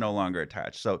 70s, they're Yeah. no longer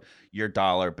attached. So your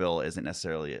dollar bill isn't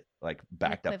necessarily like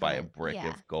backed up by a equivalent, brick yeah.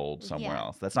 of gold somewhere Yeah.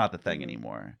 else. That's not the thing Mhm.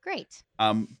 anymore. Great.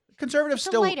 conservatives It's a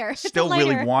still lighter- it's a still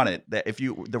really lighter- want it. That if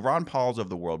you the Ron Pauls of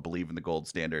the world believe in the gold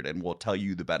standard and will tell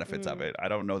you the benefits of it. I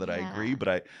don't know that I agree, Yeah.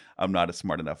 but I'm not as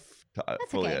smart enough to That's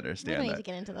fully okay. We understand don't need that. to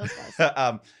get into those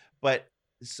guys. But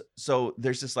so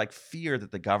there's this like fear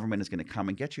that the government is going to come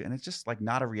and get you, and it's just like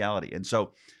not a reality. And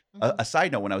so, a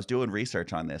side note: when I was doing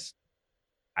research on this,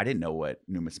 I didn't know what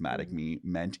numismatic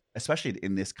meant, especially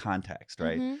in this context,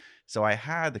 right? Mhm. So I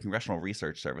had the Congressional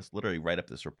Research Service literally write up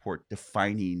this report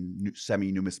defining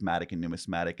semi-numismatic and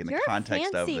numismatic in the You're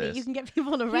context fancy of that this. you can get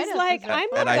people to write He's up like, this I'm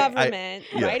report. the And government.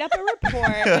 yeah. Write up a report,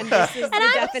 and this is And the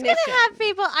I'm just definition. gonna have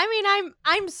people. I mean,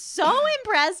 I'm so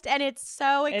impressed, and it's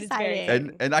so It is very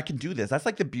exciting. and I can do this. That's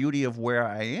like the beauty of where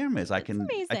I am is I It's can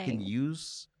amazing.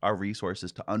 use our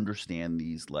resources to understand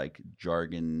these like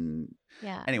jargon.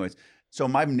 Yeah. Anyways, so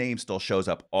my name still shows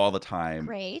up all the time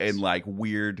Great. in like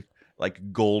weird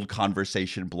like gold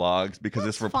conversation blogs because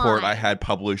this That's report I fine. had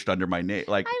published under my name.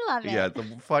 Like I love it. yeah, it's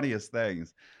the funniest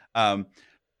things. All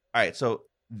right, so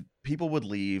people would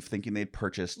leave thinking they'd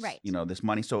purchased, Right. this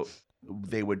money. So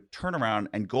they would turn around,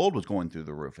 and gold was going through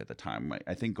the roof at the time.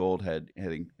 I think gold had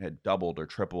doubled or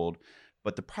tripled.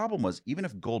 But the problem was, even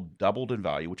if gold doubled in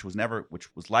value, which was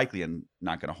likely and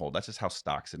not going to hold. That's just how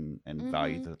stocks and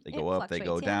value Mhm. they It go up, they go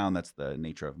fluctuates, yeah. down. That's the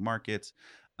nature of markets.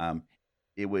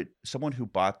 Someone who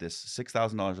bought this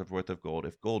 $6,000 worth of gold,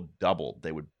 if gold doubled,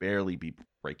 they would barely be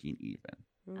breaking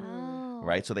even. Oh.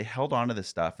 Right. So they held on to this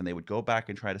stuff, and they would go back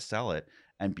and try to sell it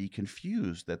and be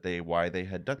confused that why they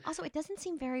had done. Also, it doesn't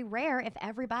seem very rare if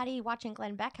everybody watching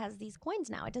Glenn Beck has these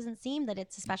coins now. It doesn't seem that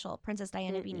it's a special Princess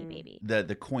Diana Beanie Baby.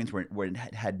 The coins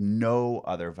had no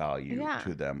other value Yeah.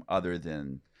 to them other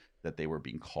than that they were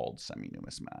being called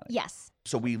semi-numismatic. Yes.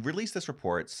 So we released this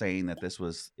report saying that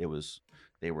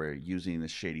they were using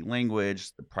this shady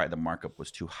language, the markup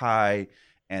was too high,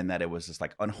 and that it was this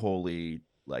like unholy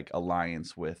like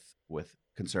alliance with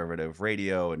conservative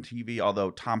radio and TV.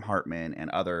 Although Tom Hartman and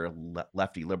other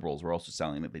lefty liberals were also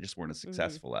selling it, they just weren't as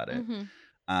successful at it.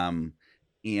 Mhm.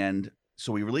 And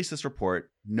so we released this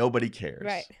report. Nobody cares.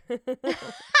 Right.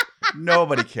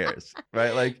 Nobody cares.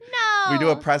 Right? Like No. we do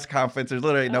a press conference. There's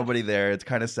literally nobody there. It's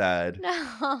kind of sad.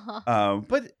 No.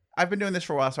 But I've been doing this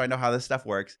for a while, so I know how this stuff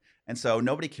works. And so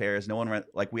nobody cares. No one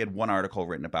we had one article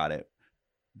written about it.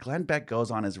 Glenn Beck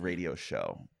goes on his radio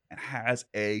show and has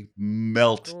a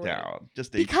meltdown.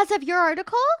 Just a Because of your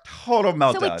article? total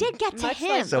meltdown. So it did get to Much him.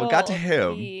 like So it got to gold,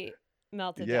 him. He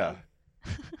melted Yeah. down.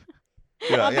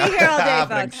 Yeah, I'll be here all day,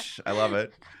 Thanks. folks. I love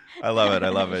it. I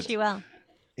love it. She will.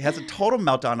 He has a total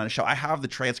meltdown on a show. I have the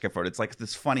transcript for it. It's like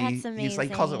this funny. That's He's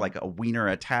like calls it amazing. like a wiener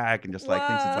attack and just like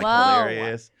thinks it's like Whoa.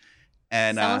 hilarious.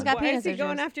 And Someone's got Why is he penis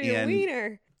going issues. after your And-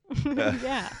 wiener?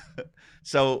 Yeah.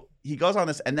 so he goes on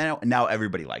this, and then now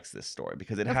everybody likes this story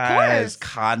because it Of has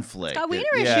course. conflict. It's got wiener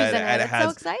It- issues yeah, in and it. It's so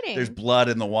exciting. There's blood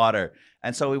in the water,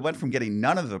 and so we went from getting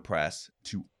none of the press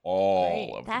to all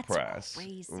Right. of That's the press,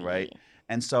 crazy. right?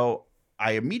 And so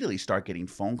I immediately start getting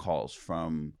phone calls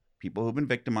from people who've been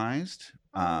victimized,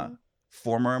 Oh.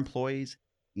 former employees,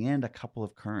 and a couple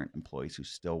of current employees who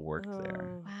still work there.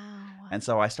 Oh. Wow. And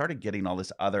so I started getting all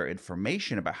this other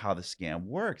information about how the scam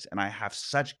works, and I have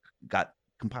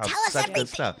compiled Tell us such good everything.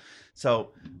 stuff.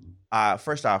 So,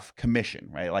 first off, commission,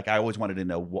 right? Like I always wanted to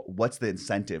know what's the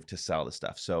incentive to sell the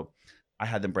stuff. So, I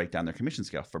had them break down their commission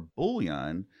scale for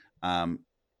bullion.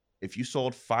 If you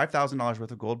sold $5,000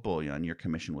 worth of gold bullion, your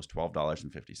commission was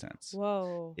 $12.50.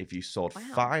 Whoa. If you sold Wow.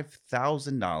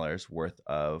 $5,000 worth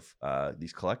of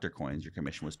these collector coins, your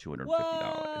commission was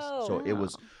 $250. So it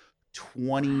was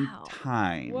 20 Wow.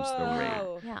 times the rate.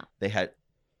 Whoa. Yeah. They had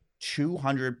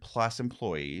 200 plus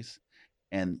employees,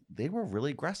 and they were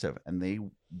really aggressive, and they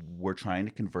were trying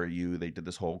to convert you. They did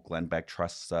this whole Glenn Beck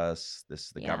trusts us.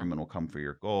 The Yeah. government will come for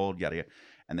your gold, yada yada.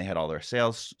 And they had all their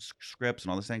sales scripts and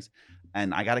all these things.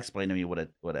 And I got explained to me what a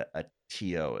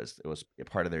TO is. It was a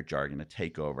part of their jargon, a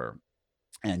takeover,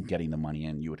 and getting the money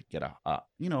in. You would get a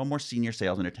more senior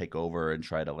salesman to take over and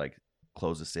try to like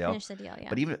close the sale. Finish the deal. Yeah.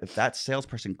 But even if that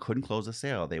salesperson couldn't close the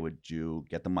sale, they would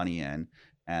get the money in,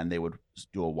 and they would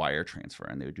do a wire transfer,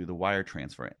 and they would do the wire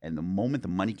transfer. And the moment the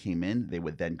money came in, they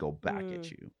would then go back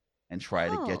at you and try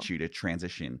to get Oh. you to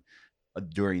transition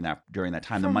during that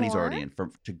time. The For money's more? already in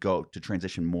to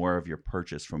transition more of your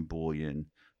purchase from bullion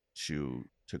to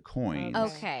coins.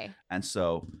 Okay. And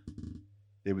so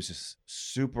it was just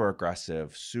super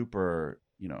aggressive, super,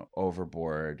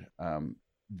 overboard.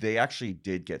 They actually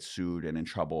did get sued and in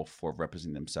trouble for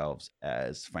representing themselves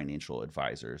as financial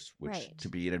advisors, which Right. to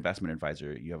be an investment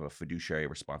advisor, you have a fiduciary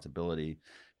responsibility.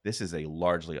 This is a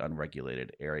largely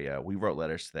unregulated area. We wrote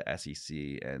letters to the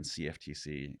SEC and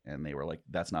CFTC, and they were like,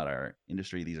 that's not our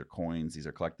industry. These are coins. These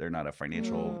are they're not a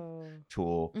financial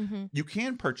tool. Mm-hmm. You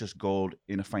can purchase gold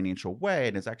in a financial way,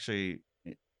 and it's actually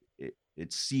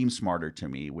it seems smarter to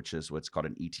me, which is what's called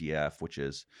an ETF, which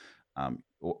is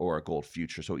or a gold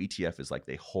future. So ETF is like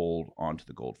they hold onto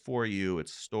the gold for you.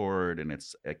 It's stored, and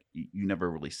it's you never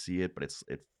really see it, but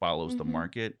it follows the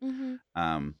market.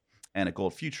 And a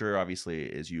gold future, obviously,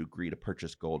 is you agree to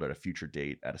purchase gold at a future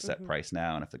date at a set price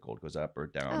now, and if the gold goes up or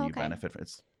down, you benefit.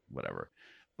 It's whatever.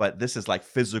 But this is like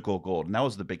physical gold, and that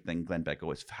was the big thing. Glenn Beck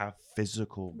always have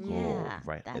physical gold,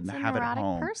 right? That's and a have it neurotic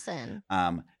home. person.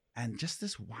 And just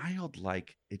this wild,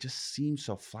 like it just seems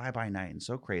so fly by night and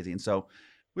so crazy. And so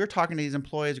we were talking to these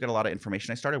employees. We got a lot of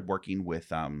information. I started working with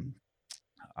Dateline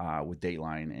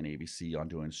and ABC on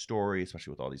doing stories,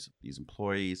 especially with all these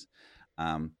employees.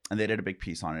 And they did a big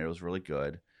piece on it. It was really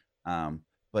good.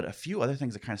 But a few other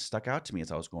things that kind of stuck out to me as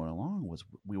I was going along was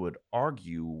we would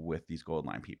argue with these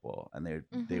Goldline people, and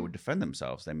they would defend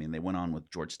themselves. I mean, they went on with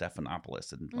George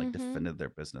Stephanopoulos and like defended their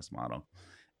business model.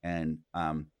 And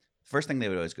first thing they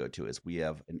would always go to is we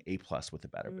have an A+ with the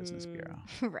Better Business Bureau,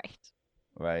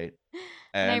 right?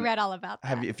 And I read all about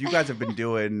that. If you guys have been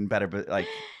doing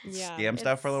scam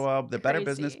stuff for a little while, the Better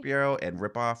Business Bureau and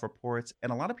ripoff reports,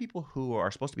 and a lot of people who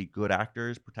are supposed to be good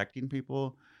actors protecting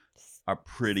people are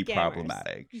pretty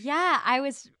problematic. Yeah, I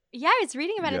was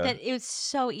reading about it, that it was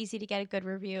so easy to get a good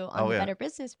review on the Better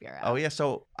Business Bureau. Oh yeah,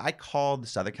 so I called the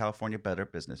Southern California Better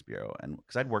Business Bureau, and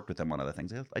because I'd worked with them on other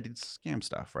things, I did scam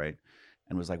stuff, right?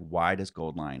 And was like, why does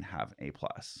Goldline have A+?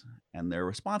 And their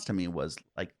response to me was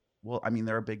like, well, I mean,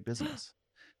 they're a big business.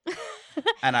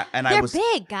 And they're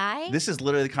big, guy. This is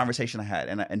literally the conversation I had,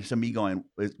 and so me going,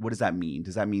 what does that mean?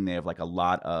 Does that mean they have like a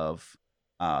lot of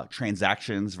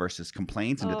transactions versus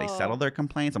complaints, and do they settle their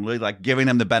complaints? I'm really like giving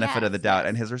him the benefit of the doubt,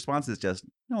 and his response is just,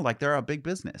 no, like they're a big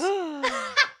business.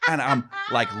 And I'm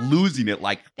like losing it,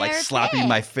 like slapping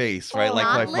my face, right,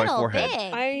 like my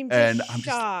forehead. I'm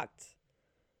shocked.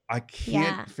 I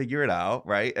can't figure it out,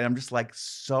 right? And I'm just like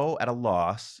so at a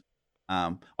loss.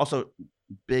 Also,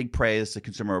 big praise to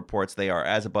Consumer Reports. They are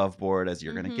as above board as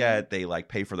you're going to get. They like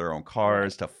pay for their own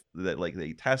cars that like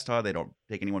they test on. They don't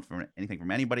take anything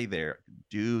from anybody. They're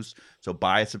dues. So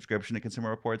buy a subscription to Consumer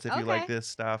Reports if you like this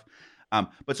stuff.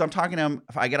 But so I'm talking to him.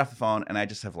 I get off the phone and I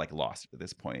just have like lost at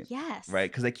this point. Yes. Right?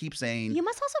 Because they keep saying. You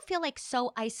must also feel like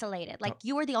so isolated. Like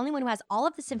you are the only one who has all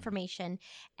of this information,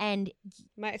 and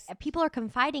people are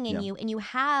confiding in you, and you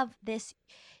have this.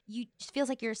 You just feels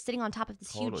like you're sitting on top of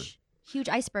this huge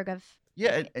iceberg of.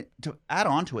 Yeah, and to add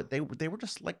on to it, they were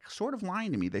just like sort of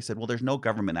lying to me. They said, "Well, there's no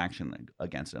government action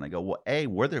against it." And I go, "Well,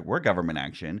 we're government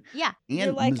action." Yeah,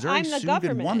 and like, Missouri sued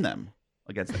and won them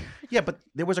against them. Yeah, but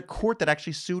there was a court that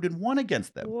actually sued and won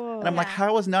against them. Whoa. And I'm like,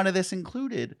 how is none of this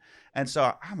included? And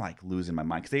so I'm like losing my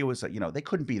mind because they was, they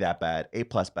couldn't be that bad. A+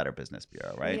 Better Business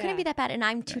Bureau, right? It couldn't be that bad, and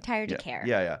I'm too tired to care.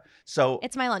 Yeah. So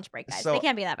it's my lunch break, guys. They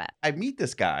can't be that bad. I meet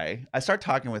this guy. I start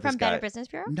talking with this guy. From Better Business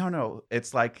Bureau? No.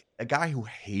 It's like a guy who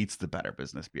hates the Better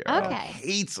Business Bureau. Okay.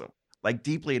 Hates them. Like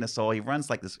deeply in his soul. He runs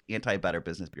like this anti-Better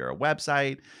Business Bureau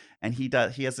website, and he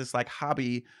has this like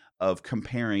hobby of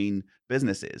comparing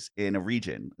businesses in a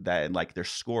region that and like their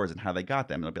scores and how they got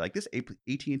them. And they'll be like, this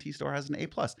AT&T store has an A+.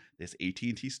 This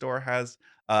AT&T store has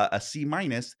a C-.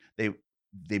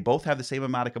 They both have the same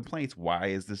amount of complaints. Why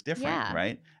is this different,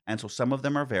 right? And so some of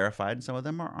them are verified and some of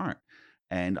them aren't.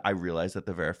 And I realized that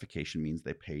the verification means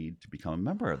they paid to become a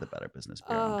member of the Better Business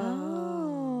Bureau.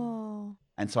 Oh.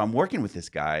 And so I'm working with this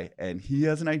guy, and he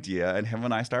has an idea, and him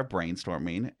and I start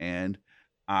brainstorming, and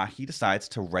he decides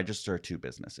to register 2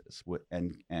 businesses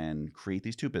and create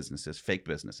these 2 businesses, fake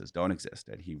businesses, don't exist.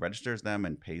 And he registers them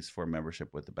and pays for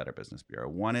membership with the Better Business Bureau.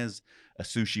 One is a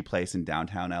sushi place in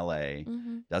downtown LA,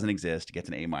 doesn't exist, gets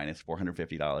an A-,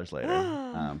 $450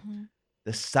 later.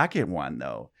 The second one,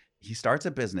 though, he starts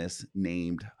a business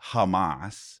named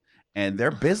Hamas. And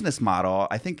their business model,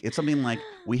 I think it's something like,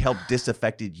 we help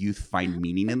disaffected youth find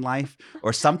meaning in life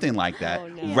or something like that. Oh,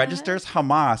 no. Registers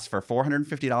Hamas for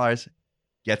 $450,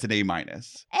 gets an A-.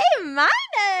 A-.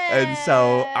 And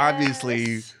so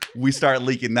obviously we start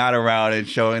leaking that around and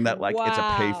showing that like it's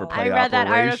a pay for play operation. I read that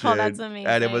article. That's amazing.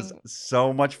 And it was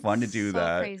so much fun to do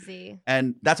that. Crazy.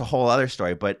 And that's a whole other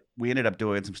story. But we ended up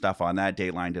doing some stuff on that.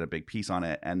 Dateline did a big piece on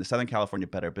it. And the Southern California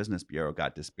Better Business Bureau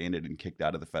got disbanded and kicked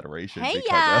out of the Federation.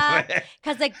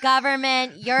 Because the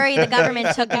government, the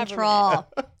government took control.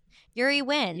 Yuri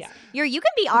wins. Yeah. Yuri, you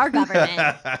can be our government.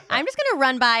 I'm just going to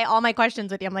run by all my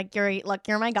questions with you. I'm like, Yuri, look,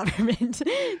 you're my government.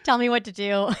 Tell me what to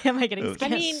do. Am I getting scammed? I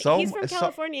mean, he's from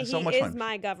California. He is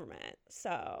my government.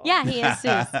 So yeah, he is.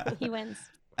 Seuss. He wins.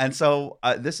 And so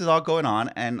this is all going on,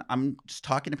 and I'm just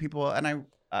talking to people, and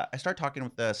I start talking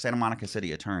with the Santa Monica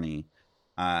City attorney,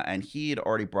 and he had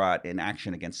already brought in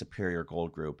action against Superior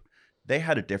Gold Group. They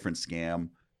had a different scam.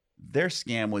 Their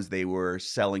scam was they were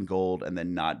selling gold and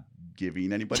then not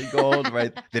giving anybody gold,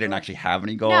 right? They didn't actually have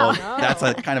any gold. No. That's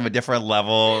a kind of a different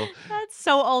level. That's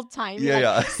so old time.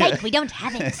 Yeah. Psych, we don't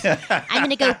have it. I'm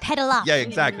gonna go pedal off. Yeah,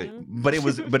 exactly. Mhm. But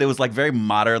it was like very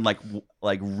modern, like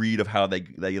read of how they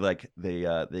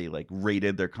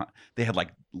rated their. They had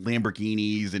like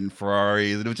Lamborghinis and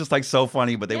Ferraris, and it was just like so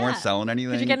funny. But they weren't Yeah. selling anything.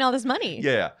 Because you're getting all this money.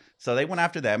 Yeah. So they went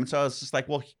after them, and so I was just like,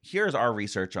 well, here's our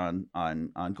research on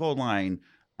Goldline.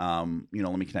 Let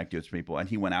me connect you to people. And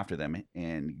he went after them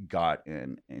and got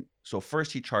in. And so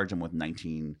first he charged them with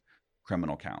 19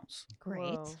 criminal counts Great.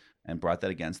 Whoa. and brought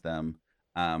that against them.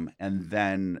 And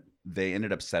then they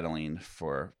ended up settling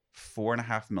for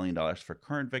 $4.5 million for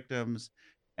current victims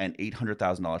and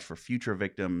 $800,000 for future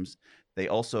victims. They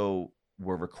also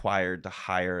were required to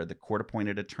hire the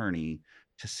court-appointed attorney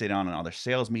to sit on other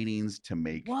sales meetings, to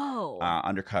make Whoa.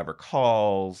 undercover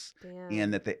calls,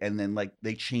 Damn. and then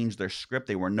they changed their script.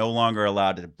 They were no longer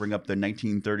allowed to bring up the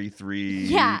 1933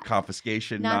 Yeah.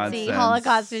 confiscation Nazi nonsense.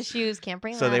 Holocaust issues. Can't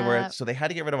bring So that they were up. so they had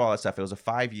to get rid of all that stuff. It was a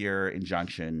 5-year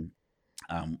injunction,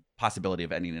 possibility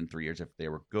of ending in 3 years if they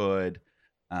were good.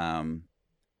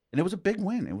 And it was a big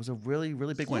win. It was a really,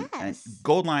 really big win. And Yes.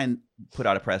 Goldline put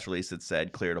out a press release that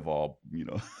said cleared of all,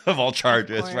 of all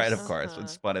charges, course. right? Of course, Uh-huh. and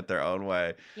spun it their own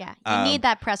way. Yeah. You Um, need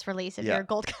that press release if yeah. you're a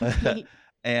gold company.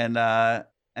 And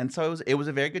so it was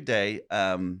a very good day.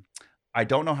 I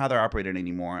don't know how they're operating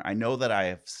anymore. I know that I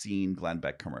have seen Glenn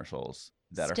Beck commercials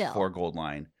that Still. are for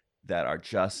Goldline that are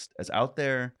just as out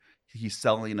there. He's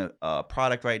selling a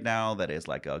product right now that is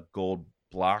like a gold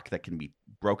block that can be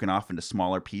broken off into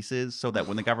smaller pieces so that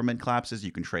when the government collapses,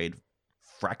 you can trade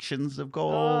fractions of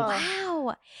gold. Oh.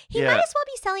 Wow. He Yeah. might as well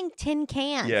be selling tin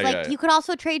cans. Yeah, like yeah. you could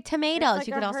also trade It's tomatoes. like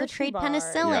You a could also Hershey trade bar.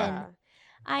 penicillin. Yeah.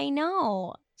 I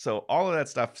know. So all of that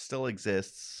stuff still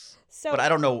exists. So But I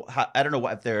don't know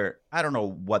what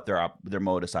their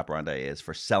modus operandi is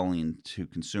for selling to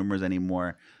consumers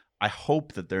anymore. I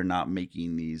hope that they're not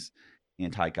making these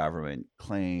anti-government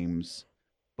claims,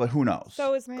 but who knows?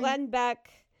 So is Right. Glenn Beck?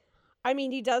 I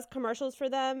mean, he does commercials for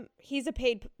them. He's a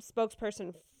paid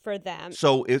spokesperson for them.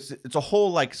 So it's a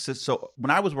whole so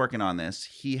when I was working on this,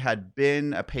 he had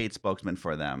been a paid spokesman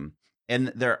for them, and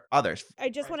there are others. I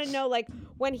just want to know, like,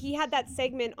 when he had that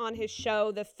segment on his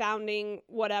show, the founding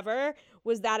whatever,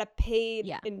 was that a paid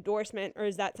Yeah. endorsement, or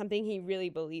is that something he really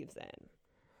believes in?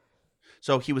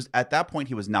 So he was at that point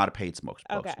he was not a paid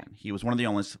spokesman. Okay. He was one of the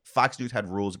only. Fox News had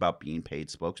rules about being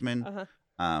paid spokesman.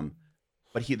 Uh-huh.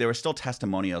 But there were still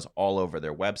testimonials all over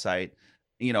their website.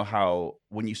 You know how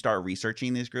when you start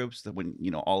researching these groups, that when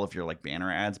all of your like banner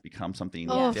ads become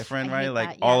something Oof, different, I right? hate Like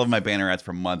that, all of yes. my banner ads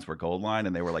for months were Goldline,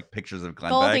 and they were like pictures of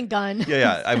Glenn Golden Beck. gun.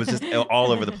 Yeah. I was just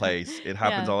all over the place. It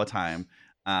happens Yeah. all the time.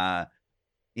 By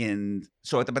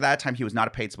that time, he was not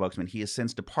a paid spokesman. He has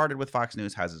since departed with Fox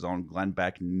News, has his own Glenn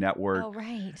Beck network. Oh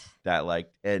right. That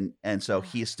and so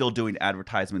he is still doing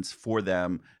advertisements for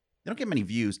them. They don't get many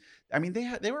views. I mean,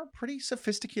 they were a pretty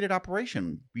sophisticated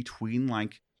operation between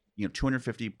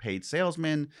 250 paid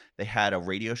salesmen. They had a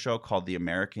radio show called the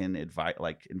American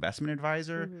Investment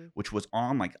Advisor, Mhm. which was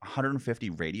on 150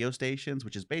 radio stations,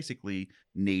 which is basically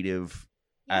native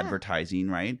Yeah. advertising,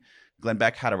 right? Glenn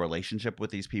Beck had a relationship with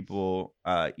these people.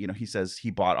 He says he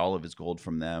bought all of his gold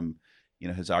from them.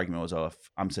 His argument was,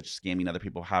 if I'm such scamming other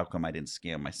people, how come I didn't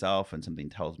scam myself? And something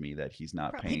tells me that he's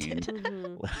not Probably paying. did.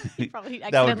 Mhm. He probably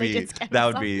that would accidentally be did scam that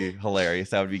would himself. be hilarious.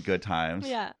 That would be good times.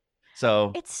 Yeah.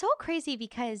 So It's so crazy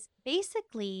because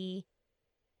basically,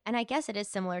 and I guess it is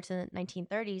similar to the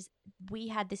 1930s, we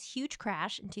had this huge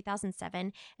crash in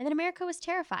 2007, and then America was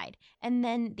terrified. And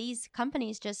then these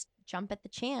companies just jump at the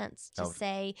chance to Oh.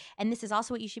 say, and this is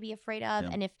also what you should be afraid of. Yeah.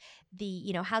 And if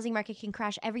the housing market can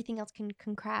crash, everything else can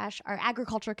crash. Our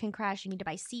agriculture can crash. You need to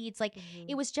buy seeds. Like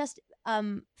it was just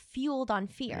fueled on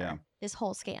fear. Yeah. This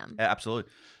whole scam. absolutely.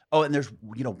 Oh, and there's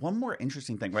one more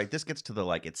interesting thing, right? This gets to the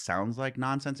it sounds like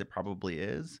nonsense. It probably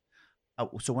is.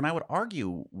 So when I would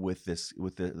argue with the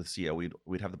CEO,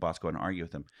 we'd have the boss go and argue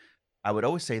with him. I would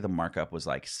always say the markup was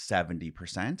like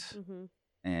 70%,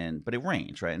 Mhm. but it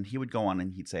ranged, right? And he would go on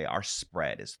and he'd say our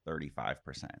spread is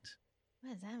 35%.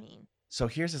 What does that mean? So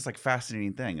here's this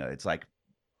fascinating thing. It's like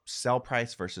sell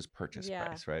price versus purchase Yeah.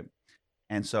 price, right?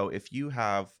 And so if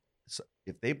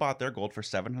they bought their gold for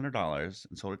 $700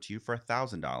 and sold it to you for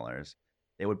 $1,000,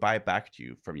 they would buy it back to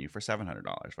you from you for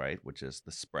 $700, right? Which is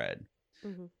the spread.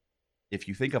 Mhm. If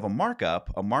you think of a markup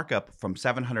from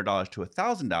 $700 to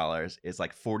 $1,000 is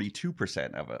like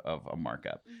 42% of a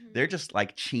markup. They're just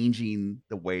changing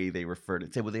the way they refer to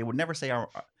it. They would never say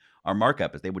our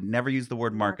markup is. They would never use the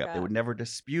word markup. They Markup. would never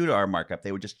dispute our markup.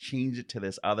 They would just change it to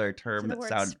this other To term the that word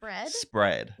sounds spread?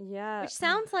 spread. Yeah. Which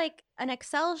sounds like an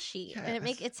Excel sheet, and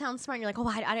Yes. it sounds smart. And you're like,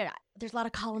 oh, there's a lot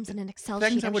of columns in an Excel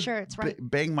Things sheet. I I'm would sure it's right.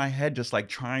 bang my head just like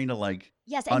trying to like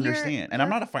Yes, and understand. And I'm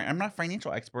you're- not a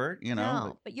financial expert, you know. No,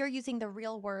 like- but you're using the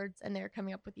real words, and they're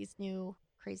coming up with these new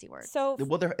crazy words. So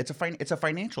well, it's a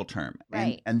financial term,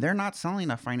 Right. and they're not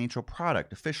selling a financial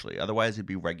product officially. Otherwise, it'd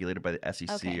be regulated by the SEC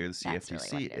Okay, or the that's really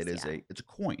CFTC. what it is, yeah. It's a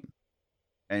coin,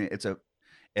 and it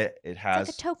it's has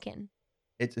like a token.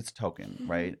 it's a token, Mhm.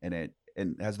 right? And it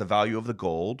has the value of the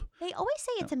gold. They always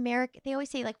say it's American. They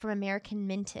always say like from American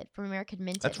minted.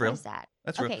 That's What real. is that?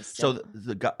 That's Okay, real. so- So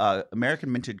the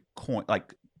American minted coin,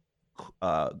 like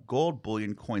gold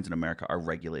bullion coins in America, are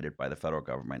regulated by the federal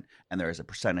government, and there is a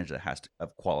percentage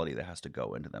of quality that has to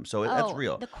go into them. So that's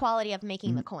real. The quality of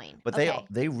making the Mhm. coin. But Okay.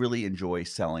 they really enjoy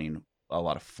selling a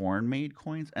lot of foreign made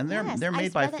coins, and they're Yes, they're I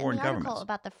made by read that in foreign the article governments.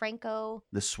 about the Franco.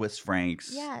 The Swiss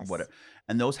francs, Yes. whatever,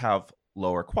 and those have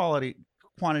lower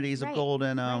quantities of Right, gold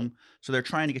in them. right. So they're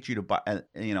trying to get you to buy, and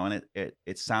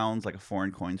it sounds like a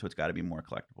foreign coin, so it's got to be more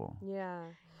collectible. yeah.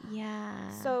 Yeah.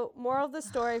 So moral of the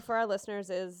story for our listeners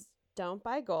is don't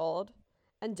buy gold,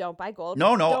 and don't buy gold.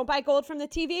 No. Don't buy gold from the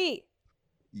TV.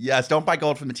 Yes, don't buy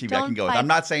gold from the TV. I Don't can go with. buy- I'm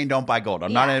not saying don't buy gold.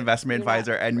 I'm not an Yeah, investment you're not.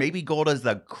 advisor, and maybe gold is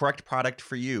the correct product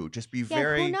for you. Just be yeah,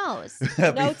 very, who knows? be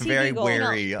No TV very gold.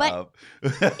 wary No, but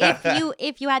of.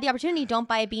 if you had the opportunity, don't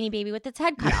buy a Beanie Baby with its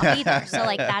head cut off either. So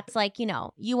like that's like you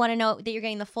want to know that you're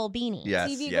getting the full beanie.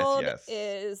 Yes, TV yes, gold yes.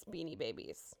 is Beanie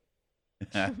Babies,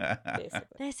 basically.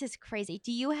 This is crazy.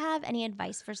 Do you have any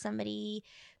advice for somebody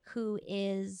who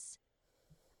is,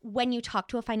 when you talk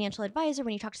to a financial advisor,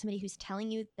 when you talk to somebody who's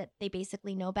telling you that they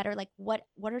basically know better, like what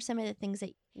are some of the things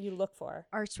that You look for.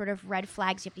 are sort of red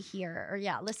flags you have to hear or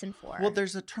listen for? Well,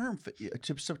 there's a term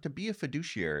to be a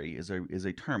fiduciary is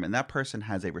a term, and that person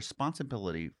has a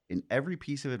responsibility in every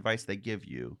piece of advice they give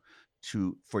you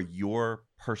for your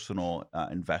personal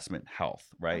investment health,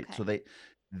 right? Okay. So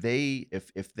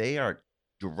if they are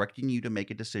directing you to make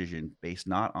a decision based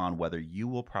not on whether you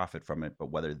will profit from it,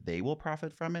 but whether they will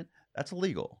profit from it, that's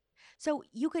illegal. So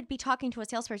you could be talking to a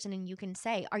salesperson and you can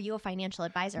say, "Are you a financial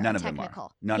advisor?" None or of them are.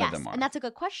 technical? None of Yes, them are. and that's a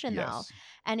good question though. Yes.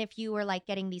 And if you were like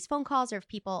getting these phone calls, or if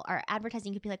people are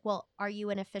advertising, you could be like, "Well, are you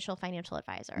an official financial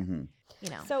advisor?" Mhm. You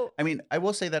know. So I mean, I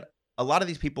will say that a lot of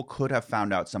these people could have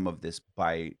found out some of this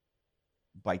by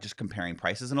just comparing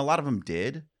prices, and a lot of them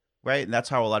did, right? And that's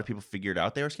how a lot of people figured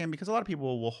out they were scammed, because a lot of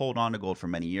people will hold on to gold for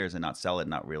many years and not sell it and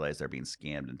not realize they're being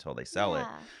scammed until they sell it.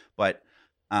 Yeah. But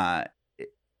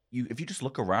if you just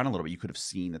look around a little bit, you could have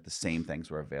seen that the same things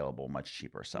were available much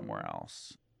cheaper somewhere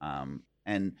else.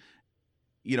 And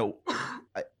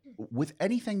with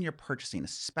anything you're purchasing,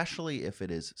 especially if it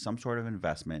is some sort of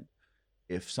investment,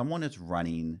 if someone is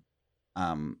running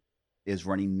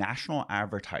national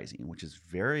advertising, which is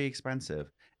very expensive,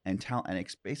 and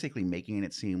it's basically making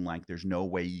it seem like there's no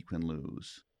way you can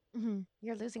lose, Mhm.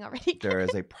 You're losing already. there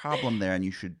is a problem there, and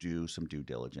you should do some due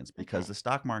diligence, because Okay. the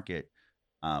stock market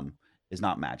is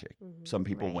not magic. Mhm. Some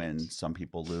people Right. win, some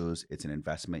people lose. It's an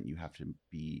investment. You have to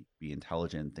be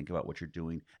intelligent, think about what you're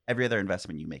doing. Every other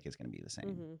investment you make is going to be the same.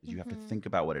 Mhm. You have to Mhm. think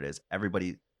about what it is.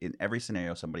 Everybody, in every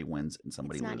scenario, somebody wins and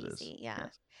somebody It's not loses. easy, yeah.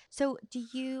 Yes. So do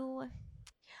you,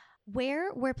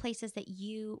 where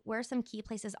are some key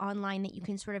places online that you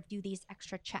can sort of do these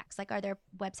extra checks? Like, are there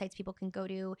websites people can go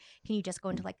to? Can you just go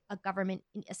into like a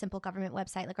simple government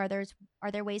website? Like, are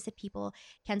there ways that people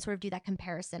can sort of do that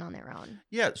comparison on their own?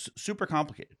 Yeah, it's super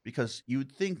complicated, because you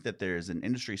would think that there's an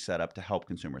industry set up to help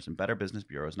consumers, and Better Business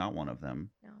Bureau is not one of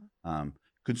them. No.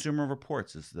 Consumer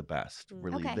Reports is the best. Mm.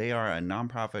 Really, Okay. they are a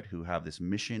nonprofit who have this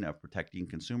mission of protecting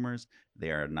consumers.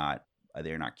 They are not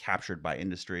captured by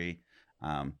industry.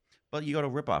 But you go to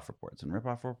Ripoff Reports, and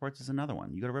Ripoff Reports is another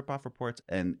one. You go to Ripoff Reports,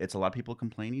 and it's a lot of people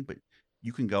complaining, but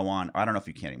you can go on. I don't know if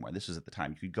you can anymore. This was at the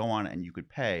time. You could go on and you could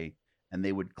pay, and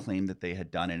they would claim that they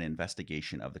had done an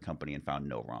investigation of the company and found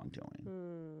no wrongdoing.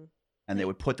 Mm. And they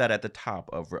would put that at the top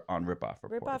on Ripoff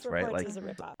Reports, Ripoff right? Reports Like, is a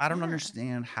ripoff. I don't Yeah.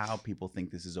 understand how people think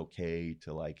this is okay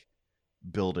to like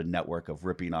build a network of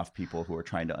ripping off people who are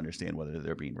trying to understand whether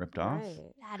they're being ripped off. Right.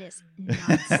 That is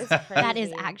nuts. It's That is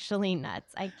crazy. actually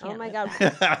nuts. I can't. Oh my with God.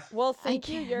 that. Well, thank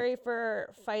you, can't. Yuri, for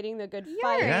fighting the good Yuri,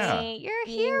 fight. Yeah. you're a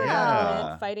Being hero. Yeah.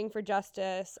 vigilant, fighting for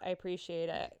justice. I appreciate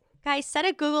it. Guys, set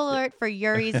a Google alert for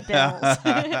Yuri's bills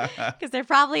because they're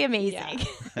probably amazing.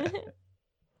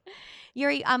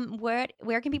 Yuri,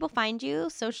 where can people find you?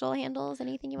 Social handles,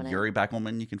 anything you want to? Yuri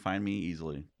Beckelman, you can find me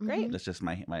easily. Great. That's just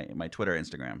my Twitter,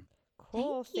 Instagram.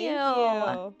 Cool. Thank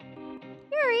Thank you.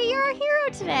 Yuri, you're a hero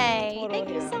today. Total Thank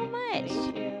you hero. so much.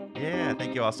 Thank you. Yeah,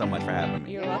 thank you all so much for having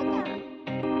me. You're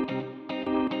welcome.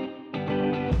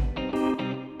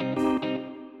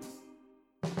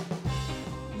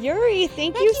 Yuri,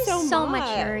 thank you so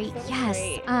much, Yuri. That was Yes.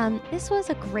 great. This was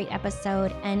a great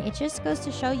episode, and it just goes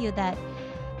to show you that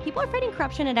people are fighting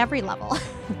corruption at every level.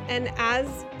 And as,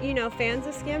 you know, fans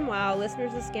of ScamWow,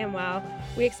 listeners of ScamWow,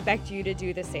 we expect you to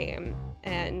do the same.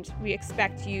 And we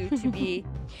expect you to be,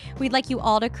 We'd like you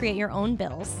all to create your own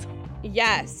bills.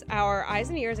 yes, our eyes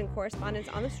and ears and correspondents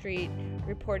on the street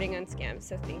reporting on scams.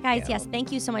 So thank Guys, you. yes,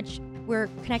 thank you so much. We're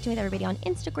connecting with everybody on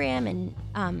Instagram and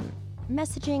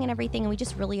messaging and everything, and we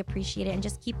just really appreciate it, and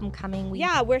just keep them coming.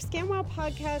 Yeah, we're ScamWow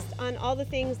Podcast on all the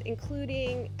things,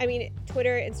 including,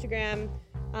 Twitter, Instagram,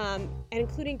 and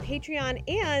including Patreon.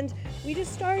 And we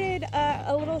just started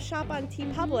a little shop on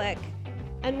TeePublic,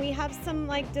 and we have some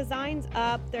designs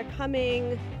up. They're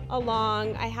coming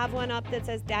along. I have one up that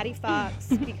says Daddy Fox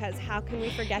because how can we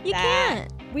forget You that?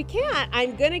 can't. We can't.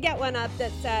 I'm gonna get one up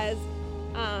that says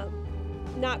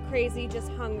not crazy, just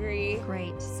hungry.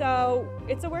 Great. So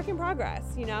it's a work in progress,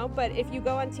 you know. But if you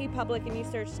go on TeePublic and you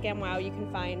search ScamWow, you can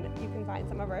find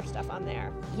some of our stuff on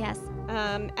there. Yes.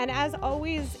 And as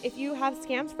always, if you have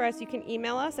scams for us, you can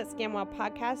email us at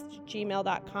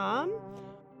scamwowpodcast@gmail.com.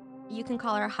 You can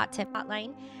call our hot tip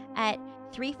hotline at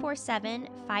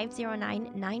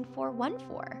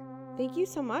 347-509-9414. Thank you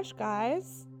so much,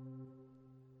 guys.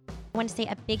 I want to say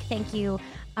a big thank you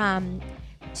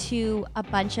to a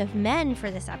bunch of men for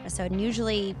this episode. And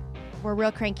usually we're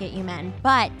real cranky at you men,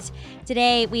 but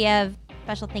today we have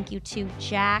special thank you to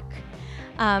Jack,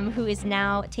 who is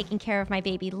now taking care of my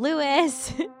baby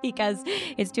Lewis because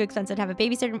it's too expensive to have our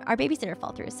babysitter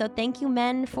fall through. So thank you,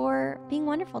 men, for being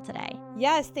wonderful today.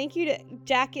 Yes, thank you to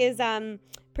Jack is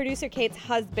producer Kate's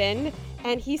husband,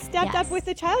 and he stepped up Yes. with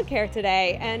the childcare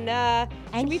today. And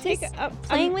should we take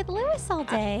playing with Lewis all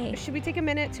day. should we take a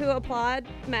minute to applaud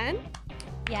men?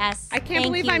 Yes. I can't thank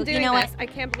believe you. I'm doing You know this. what? I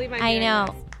can't believe I'm I doing know.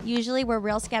 this. Usually we're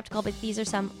real skeptical, but these are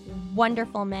some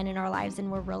wonderful men in our lives,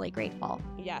 and we're really grateful.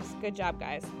 Yes, good job,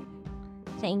 guys.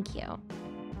 Thank you.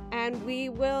 And we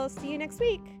will see you next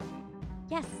week.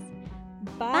 Yes.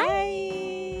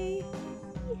 Bye.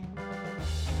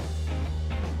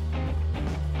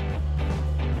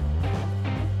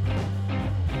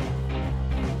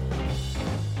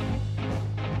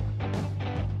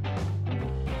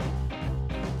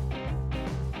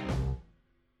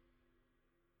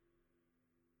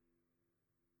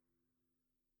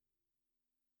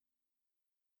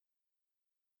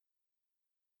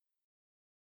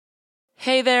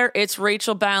 Hey there, it's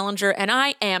Rachel Ballinger, and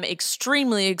I am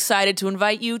extremely excited to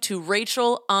invite you to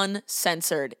Rachel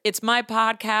Uncensored. It's my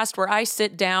podcast where I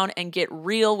sit down and get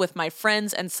real with my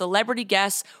friends and celebrity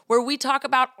guests, where we talk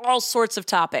about all sorts of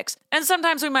topics. And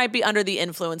sometimes we might be under the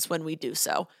influence when we do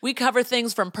so. We cover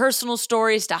things from personal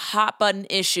stories to hot button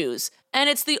issues. And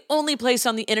it's the only place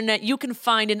on the internet you can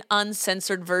find an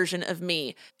uncensored version of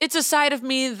me. It's a side of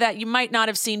me that you might not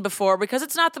have seen before because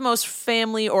it's not the most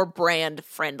family or brand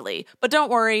friendly. But don't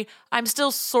worry, I'm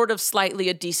still sort of slightly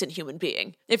a decent human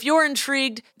being. If you're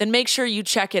intrigued, then make sure you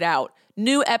check it out.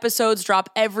 New episodes drop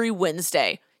every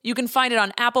Wednesday. You can find it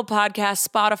on Apple Podcasts,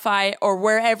 Spotify, or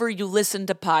wherever you listen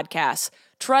to podcasts.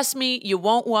 Trust me, you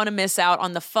won't want to miss out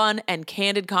on the fun and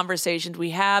candid conversations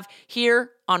we have here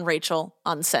on Rachel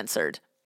Uncensored.